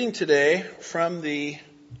 if you're reading today from the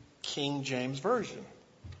King James Version,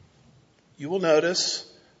 you will notice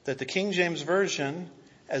that the King James Version,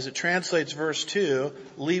 as it translates verse 2,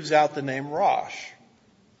 leaves out the name Rosh.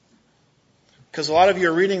 Because a lot of you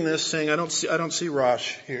are reading this saying, I don't see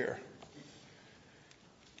Rosh here.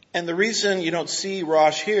 And the reason you don't see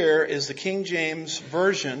Rosh here is the King James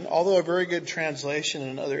Version, although a very good translation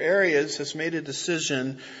in other areas, has made a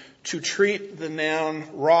decision to treat the noun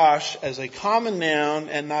Rosh as a common noun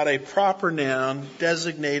and not a proper noun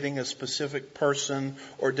designating a specific person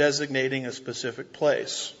or designating a specific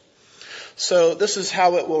place. So this is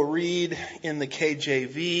how it will read in the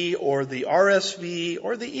KJV or the RSV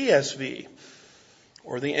or the ESV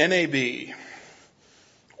or the NAB.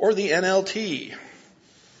 or the NLT,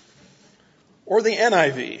 or the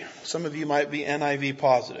NIV. Some of you might be NIV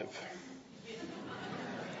positive.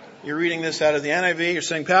 You're reading this out of the NIV, you're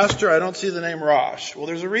saying, Pastor, I don't see the name Rosh. Well,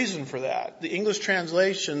 there's a reason for that. The English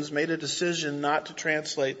translations made a decision not to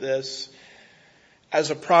translate this as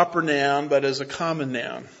a proper noun, but as a common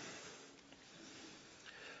noun.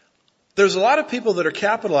 There's a lot of people that are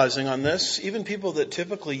capitalizing on this, even people that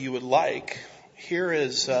typically you would like. Here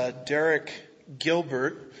is Derek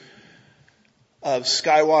Gilbert of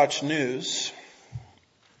Skywatch News.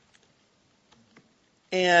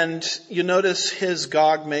 And you notice his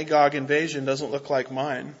Gog-Magog invasion doesn't look like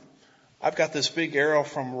mine. I've got this big arrow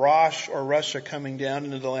from Rosh or Russia coming down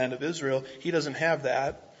into the land of Israel. He doesn't have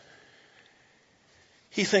that.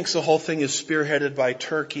 He thinks the whole thing is spearheaded by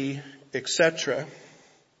Turkey, etc.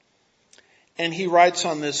 And he writes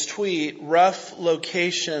on this tweet, rough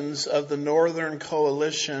locations of the northern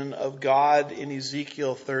coalition of God in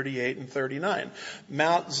Ezekiel 38 and 39.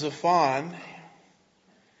 Mount Zaphon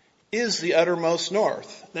is the uttermost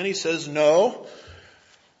north. Then he says, no,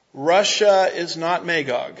 Russia is not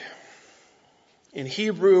Magog. In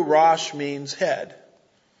Hebrew, Rosh means head.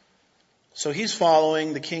 So he's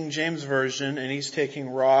following the King James Version and he's taking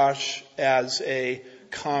Rosh as a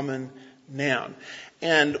common noun.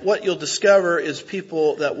 And what you'll discover is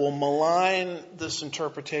people that will malign this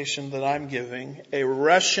interpretation that I'm giving, a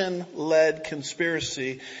Russian-led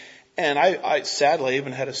conspiracy. And I sadly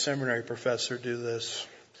even had a seminary professor do this.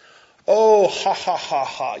 Oh, ha, ha, ha,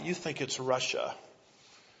 ha, you think it's Russia.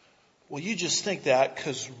 Well, you just think that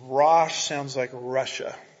because Rosh sounds like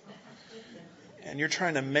Russia. And you're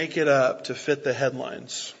trying to make it up to fit the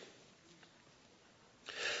headlines.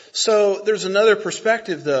 So there's another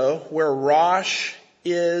perspective, though, where Rosh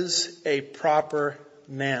is a proper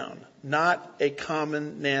noun. Not a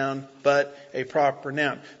common noun, but a proper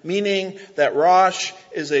noun. Meaning that Rosh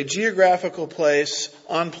is a geographical place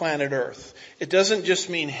on planet Earth. It doesn't just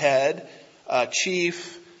mean head,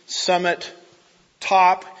 chief, summit,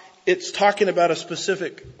 top. It's talking about a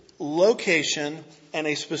specific location and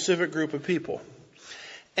a specific group of people.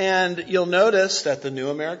 And you'll notice that the New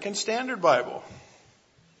American Standard Bible,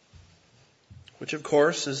 which of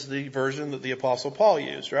course is the version that the Apostle Paul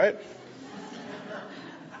used, right?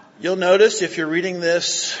 You'll notice if you're reading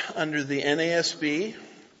this under the NASB,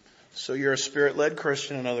 so you're a Spirit-led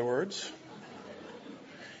Christian in other words.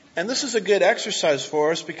 And this is a good exercise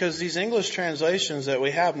for us because these English translations that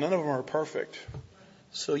we have, none of them are perfect.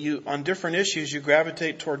 So on different issues, you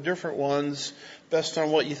gravitate toward different ones based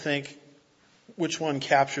on what you think, which one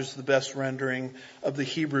captures the best rendering of the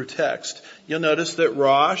Hebrew text. You'll notice that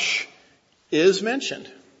Rosh is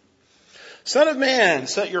mentioned. Son of man,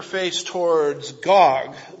 set your face towards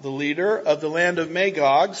Gog, the leader of the land of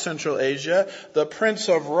Magog, Central Asia, the prince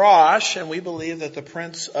of Rosh, and we believe that the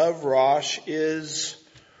prince of Rosh is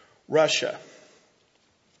Russia.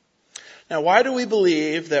 Now, why do we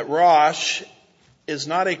believe that Rosh is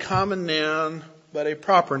not a common noun, but a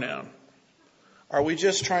proper noun? Are we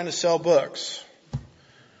just trying to sell books?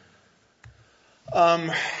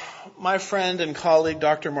 My friend and colleague,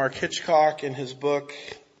 Dr. Mark Hitchcock, in his book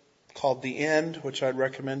called The End, which I'd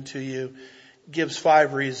recommend to you, gives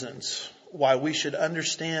 5 reasons why we should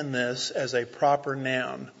understand this as a proper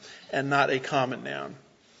noun and not a common noun.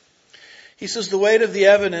 He says the weight of the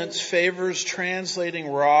evidence favors translating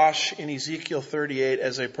Rosh in Ezekiel 38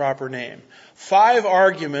 as a proper name. 5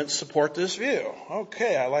 arguments support this view.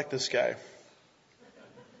 Okay, I like this guy.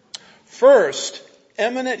 First,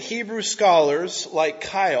 eminent Hebrew scholars like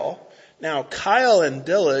Kyle. Now, Kyle and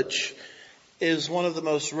Delitzsch is one of the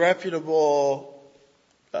most reputable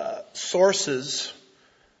sources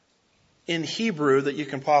in Hebrew that you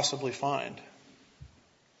can possibly find.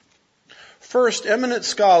 First, eminent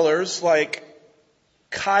scholars like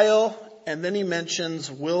Kyle, and then he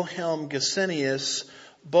mentions Wilhelm Gesenius,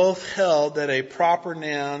 both held that a proper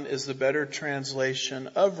noun is the better translation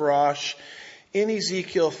of Rosh in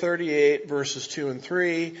Ezekiel 38 verses 2 and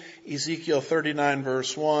 3, Ezekiel 39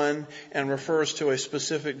 verse 1, and refers to a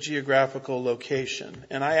specific geographical location.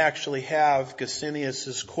 And I actually have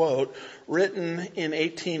Gesenius' quote written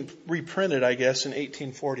reprinted, I guess, in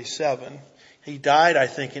 1847. He died, I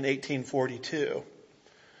think, in 1842,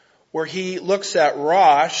 where he looks at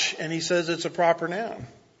Rosh and he says it's a proper noun.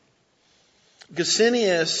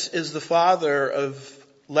 Gesenius is the father of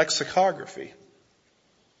lexicography,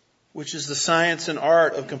 which is the science and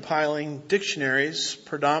art of compiling dictionaries,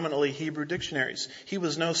 predominantly Hebrew dictionaries. He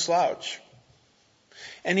was no slouch.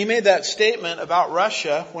 And he made that statement about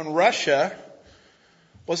Russia when Russia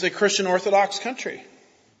was a Christian Orthodox country.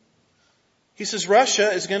 He says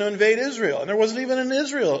Russia is going to invade Israel. And there wasn't even an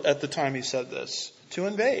Israel at the time he said this. to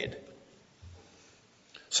invade.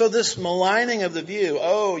 So this maligning of the view,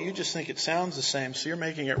 oh, you just think it sounds the same, so you're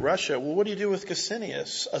making it Russia. Well, what do you do with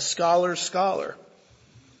Gesenius, a scholar's scholar?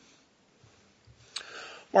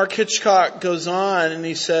 Mark Hitchcock goes on and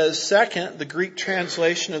he says, second, the Greek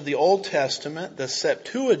translation of the Old Testament, the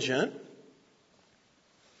Septuagint,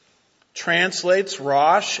 translates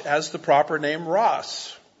Rosh as the proper name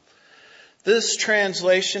Ros. This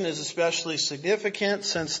translation is especially significant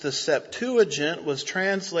since the Septuagint was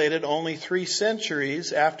translated only 3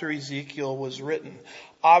 centuries after Ezekiel was written.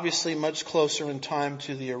 Obviously much closer in time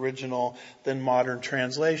to the original than modern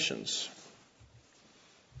translations.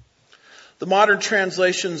 The modern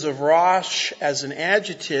translations of Rosh as an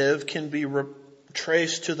adjective can be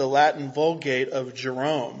traced to the Latin Vulgate of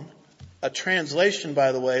Jerome, a translation,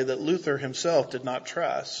 by the way, that Luther himself did not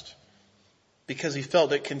trust because he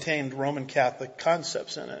felt it contained Roman Catholic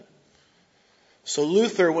concepts in it. So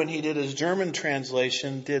Luther, when he did his German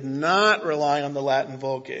translation, did not rely on the Latin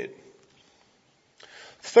Vulgate.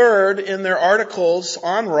 Third, in their articles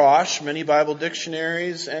on Rosh, many Bible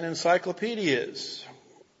dictionaries and encyclopedias,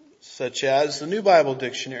 such as the New Bible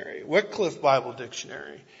Dictionary, Wycliffe Bible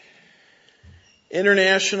Dictionary,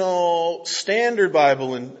 International Standard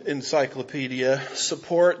Bible Encyclopedia,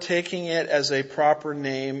 support taking it as a proper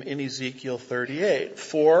name in Ezekiel 38.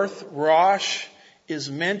 Fourth, Rosh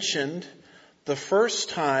is mentioned the first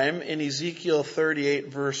time in Ezekiel 38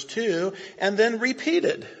 verse 2 and then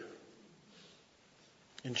repeated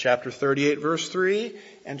in chapter 38 verse 3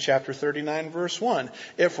 and chapter 39 verse 1.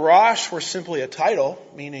 If Rosh were simply a title,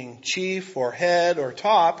 meaning chief or head or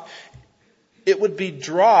top, it would be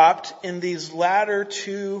dropped in these latter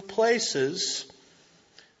 2 places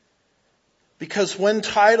because when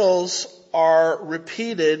titles are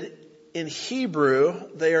repeated in Hebrew,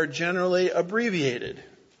 they are generally abbreviated.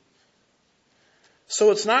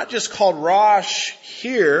 So it's not just called Rosh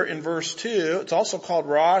here in verse 2, it's also called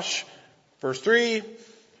Rosh, verse 3,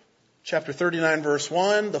 chapter 39, verse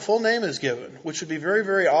 1, the full name is given, which would be very,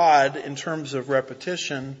 very odd in terms of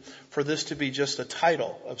repetition for this to be just a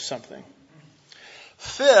title of something.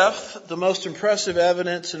 Fifth, the most impressive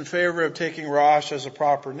evidence in favor of taking Rosh as a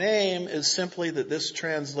proper name is simply that this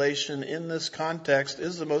translation in this context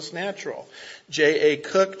is the most natural. J.A.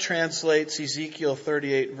 Cook translates Ezekiel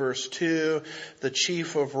 38 verse 2, the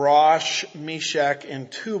chief of Rosh, Meshach,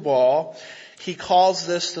 and Tubal. He calls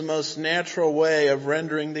this the most natural way of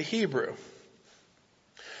rendering the Hebrew.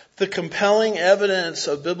 The compelling evidence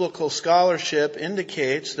of biblical scholarship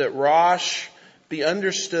indicates that Rosh be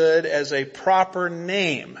understood as a proper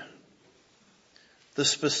name, the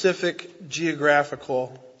specific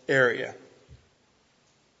geographical area.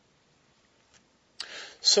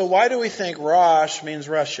 So why do we think Rosh means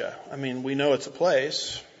Russia? I mean, we know it's a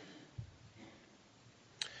place.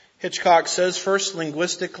 Hitchcock says, first,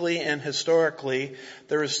 linguistically and historically,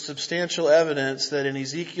 there is substantial evidence that in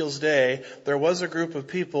Ezekiel's day, there was a group of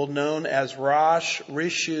people known as Rosh,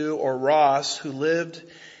 Rishu, or Ros who lived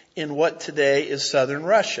in what today is southern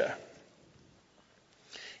Russia.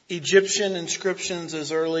 Egyptian inscriptions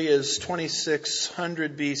as early as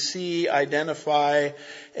 2600 BC identify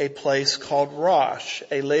a place called Rosh.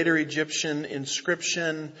 A later Egyptian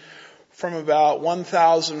inscription from about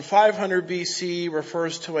 1500 BC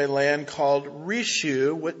refers to a land called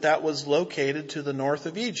Rishu that was located to the north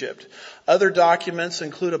of Egypt. Other documents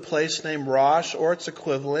include a place named Rosh or its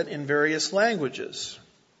equivalent in various languages.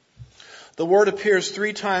 The word appears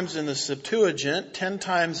 3 times in the Septuagint, 10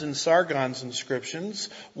 times in Sargon's inscriptions,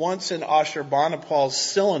 once in Ashurbanipal's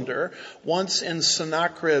cylinder, once in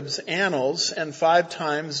Sennacherib's annals, and 5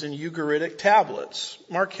 times in Ugaritic tablets.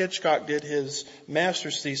 Mark Hitchcock did his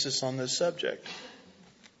master's thesis on this subject.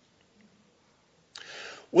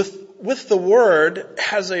 With the word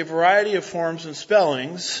has a variety of forms and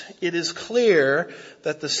spellings, it is clear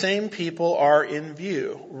that the same people are in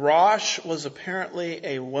view. Rosh was apparently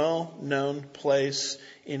a well-known place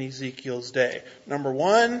in Ezekiel's day. Number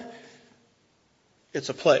 1, it's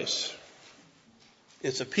a place.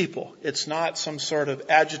 It's a people. It's not some sort of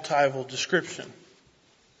adjectival description.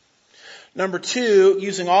 Number 2,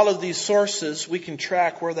 using all of these sources, we can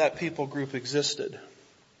track where that people group existed.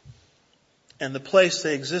 And the place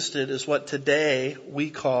they existed is what today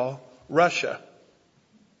we call Russia.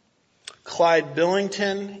 Clyde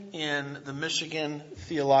Billington in the Michigan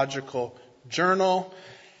Theological Journal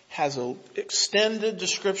has an extended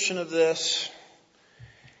description of this.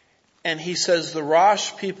 And he says the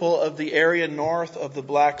Rosh people of the area north of the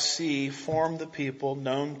Black Sea form the people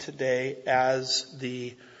known today as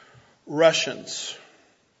the Russians.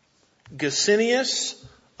 Gesenius,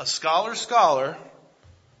 a scholar,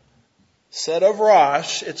 said of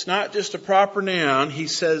Rosh, it's not just a proper noun. He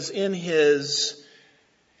says in his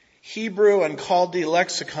Hebrew and Chaldee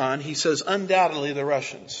lexicon, he says undoubtedly the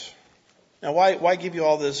Russians. Now why give you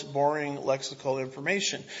all this boring lexical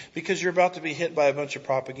information? Because you're about to be hit by a bunch of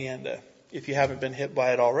propaganda, if you haven't been hit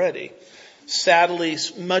by it already. Sadly,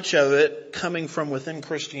 much of it coming from within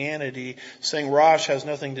Christianity, saying Rosh has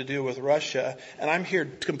nothing to do with Russia. And I'm here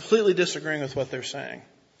completely disagreeing with what they're saying.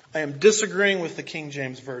 I am disagreeing with the King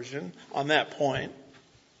James Version on that point.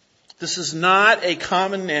 This is not a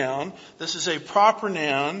common noun. This is a proper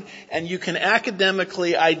noun, and you can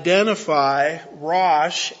academically identify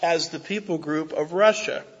Rosh as the people group of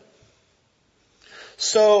Russia.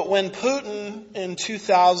 So when Putin in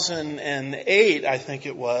 2008, I think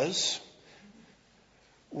it was,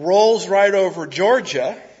 rolls right over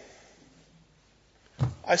Georgia,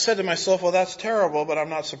 I said to myself, well, that's terrible, but I'm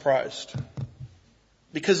not surprised.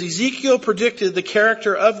 Because Ezekiel predicted the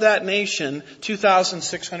character of that nation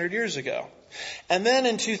 2,600 years ago. And then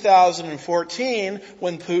in 2014,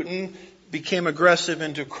 when Putin became aggressive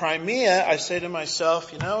into Crimea, I say to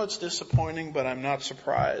myself, it's disappointing, but I'm not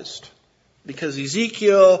surprised. Because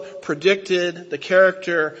Ezekiel predicted the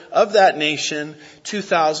character of that nation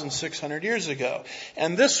 2,600 years ago.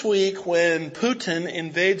 And this week when Putin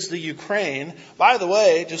invades the Ukraine, by the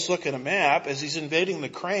way, just look at a map, as he's invading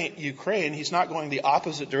the Ukraine, he's not going the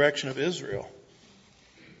opposite direction of Israel.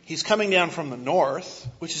 He's coming down from the north,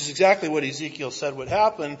 which is exactly what Ezekiel said would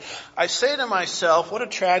happen. I say to myself, what a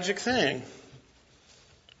tragic thing.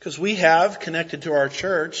 Because we have, connected to our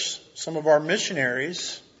church, some of our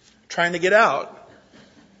missionaries trying to get out.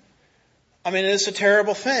 It's a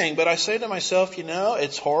terrible thing, but I say to myself,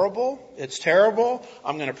 it's horrible. It's terrible.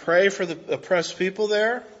 I'm going to pray for the oppressed people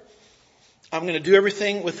there. I'm going to do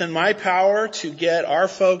everything within my power to get our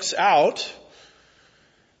folks out.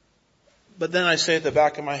 But then I say at the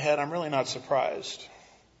back of my head, I'm really not surprised.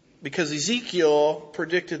 Because Ezekiel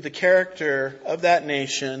predicted the character of that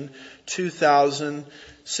nation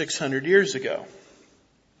 2,600 years ago.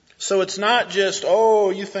 So it's not just,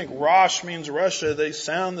 you think Rosh means Russia, they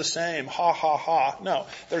sound the same, ha ha ha. No,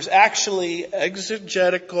 there's actually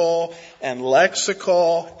exegetical and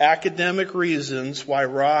lexical academic reasons why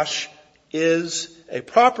Rosh is a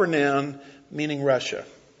proper noun meaning Russia.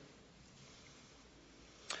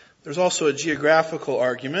 There's also a geographical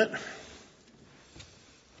argument.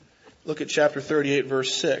 Look at chapter 38,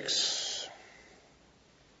 verse 6.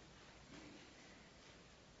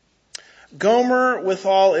 Gomer with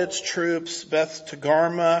all its troops, Beth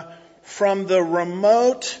Togarmah, from the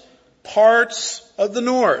remote parts of the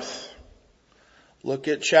north. Look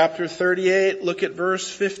at chapter 38, look at verse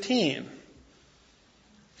 15.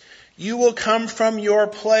 You will come from your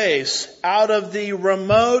place out of the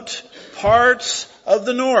remote parts of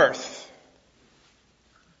the north.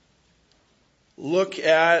 Look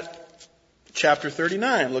at chapter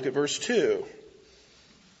 39, look at verse 2.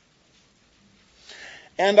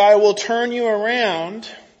 And I will turn you around,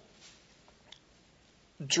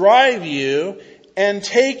 drive you, and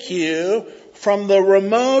take you from the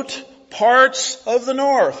remote parts of the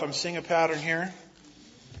north. I'm seeing a pattern here.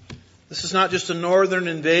 This is not just a northern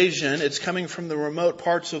invasion. It's coming from the remote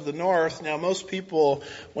parts of the north. Now, most people,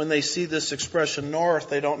 when they see this expression north,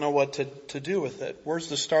 they don't know what to do with it. Where's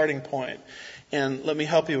the starting point? And let me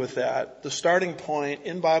help you with that. The starting point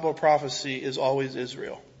in Bible prophecy is always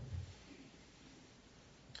Israel.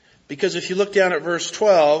 Because if you look down at verse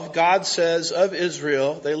 12, God says of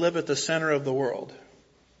Israel, they live at the center of the world.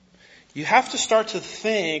 You have to start to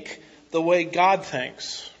think the way God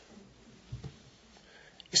thinks.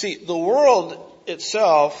 You see, the world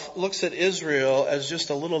itself looks at Israel as just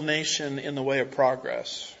a little nation in the way of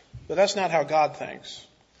progress. But that's not how God thinks.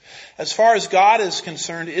 As far as God is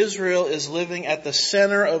concerned, Israel is living at the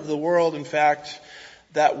center of the world. In fact,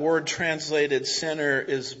 that word translated center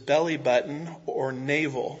is belly button or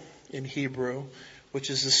navel in Hebrew, which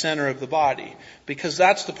is the center of the body. Because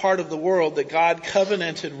that's the part of the world that God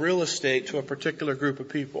covenanted real estate to a particular group of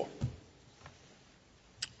people.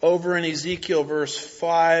 Over in Ezekiel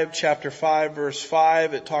chapter 5, verse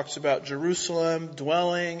 5, it talks about Jerusalem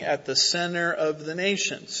dwelling at the center of the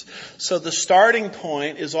nations. So the starting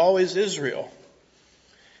point is always Israel.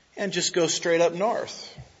 And just go straight up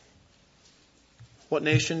north. What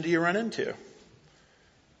nation do you run into?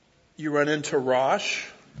 You run into Rosh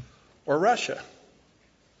or Russia.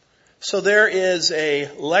 So there is a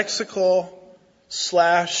lexical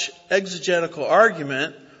 / exegetical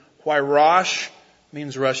argument why Rosh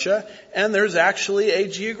means Russia, and there's actually a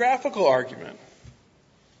geographical argument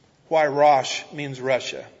why Rosh means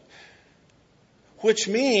Russia. Which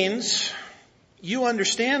means you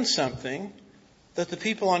understand something that the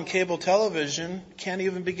people on cable television can't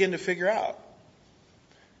even begin to figure out.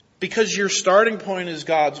 Because your starting point is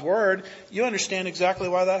God's Word, you understand exactly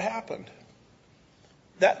why that happened.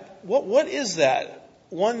 What is that?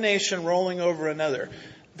 One nation rolling over another.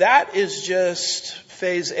 That is just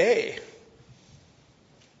phase A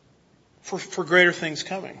for greater things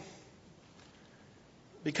coming.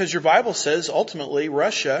 Because your Bible says ultimately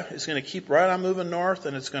Russia is going to keep right on moving north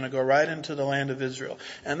and it's going to go right into the land of Israel.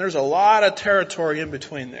 And there's a lot of territory in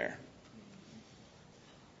between there.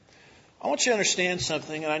 I want you to understand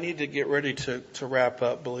something, and I need to get ready to wrap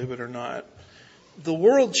up, believe it or not. The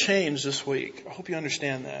world changed this week. I hope you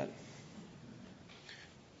understand that.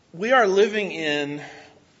 We are living in,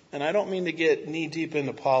 and I don't mean to get knee deep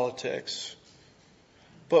into politics,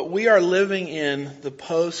 but we are living in the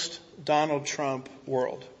post-Donald Trump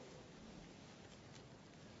world,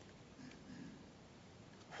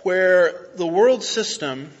 where the world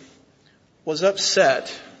system was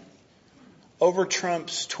upset over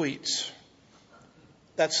Trump's tweets.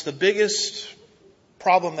 That's the biggest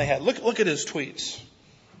problem they had. Look at his tweets.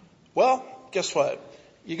 Well, guess what?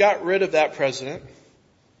 You got rid of that president,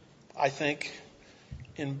 I think,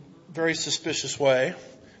 in a very suspicious way,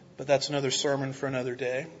 but that's another sermon for another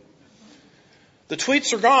day. The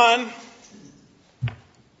tweets are gone,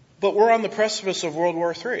 but we're on the precipice of World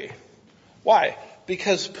War III. Why?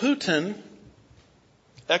 Because Putin,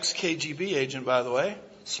 ex-KGB agent, by the way,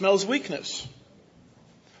 smells weakness.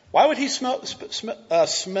 Why would he smell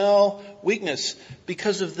weakness?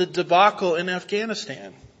 Because of the debacle in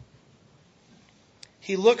Afghanistan.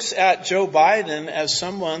 He looks at Joe Biden as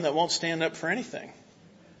someone that won't stand up for anything.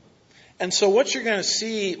 And so what you're going to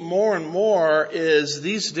see more and more is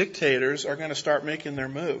these dictators are going to start making their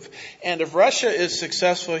move. And if Russia is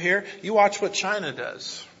successful here, you watch what China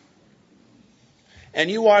does. And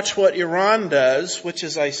you watch what Iran does, which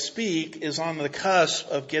as I speak is on the cusp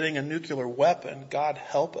of getting a nuclear weapon. God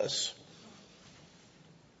help us.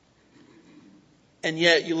 And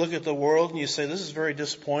yet you look at the world and you say, this is very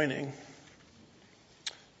disappointing.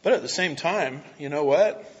 But at the same time, you know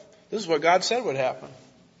what? This is what God said would happen.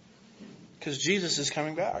 Because Jesus is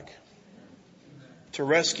coming back to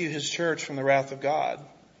rescue His church from the wrath of God.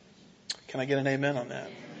 Can I get an amen on that?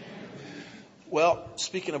 Well,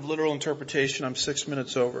 speaking of literal interpretation, I'm 6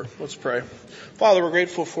 minutes over. Let's pray. Father, we're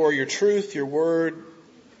grateful for your truth, your word,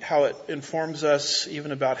 how it informs us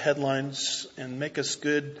even about headlines, and make us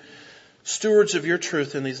good stewards of your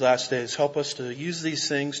truth in these last days. Help us to use these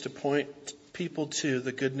things to point people to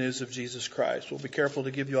the good news of Jesus Christ. We'll be careful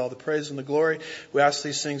to give you all the praise and the glory. We ask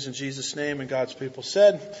these things in Jesus' name, and God's people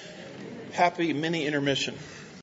said, happy mini intermission.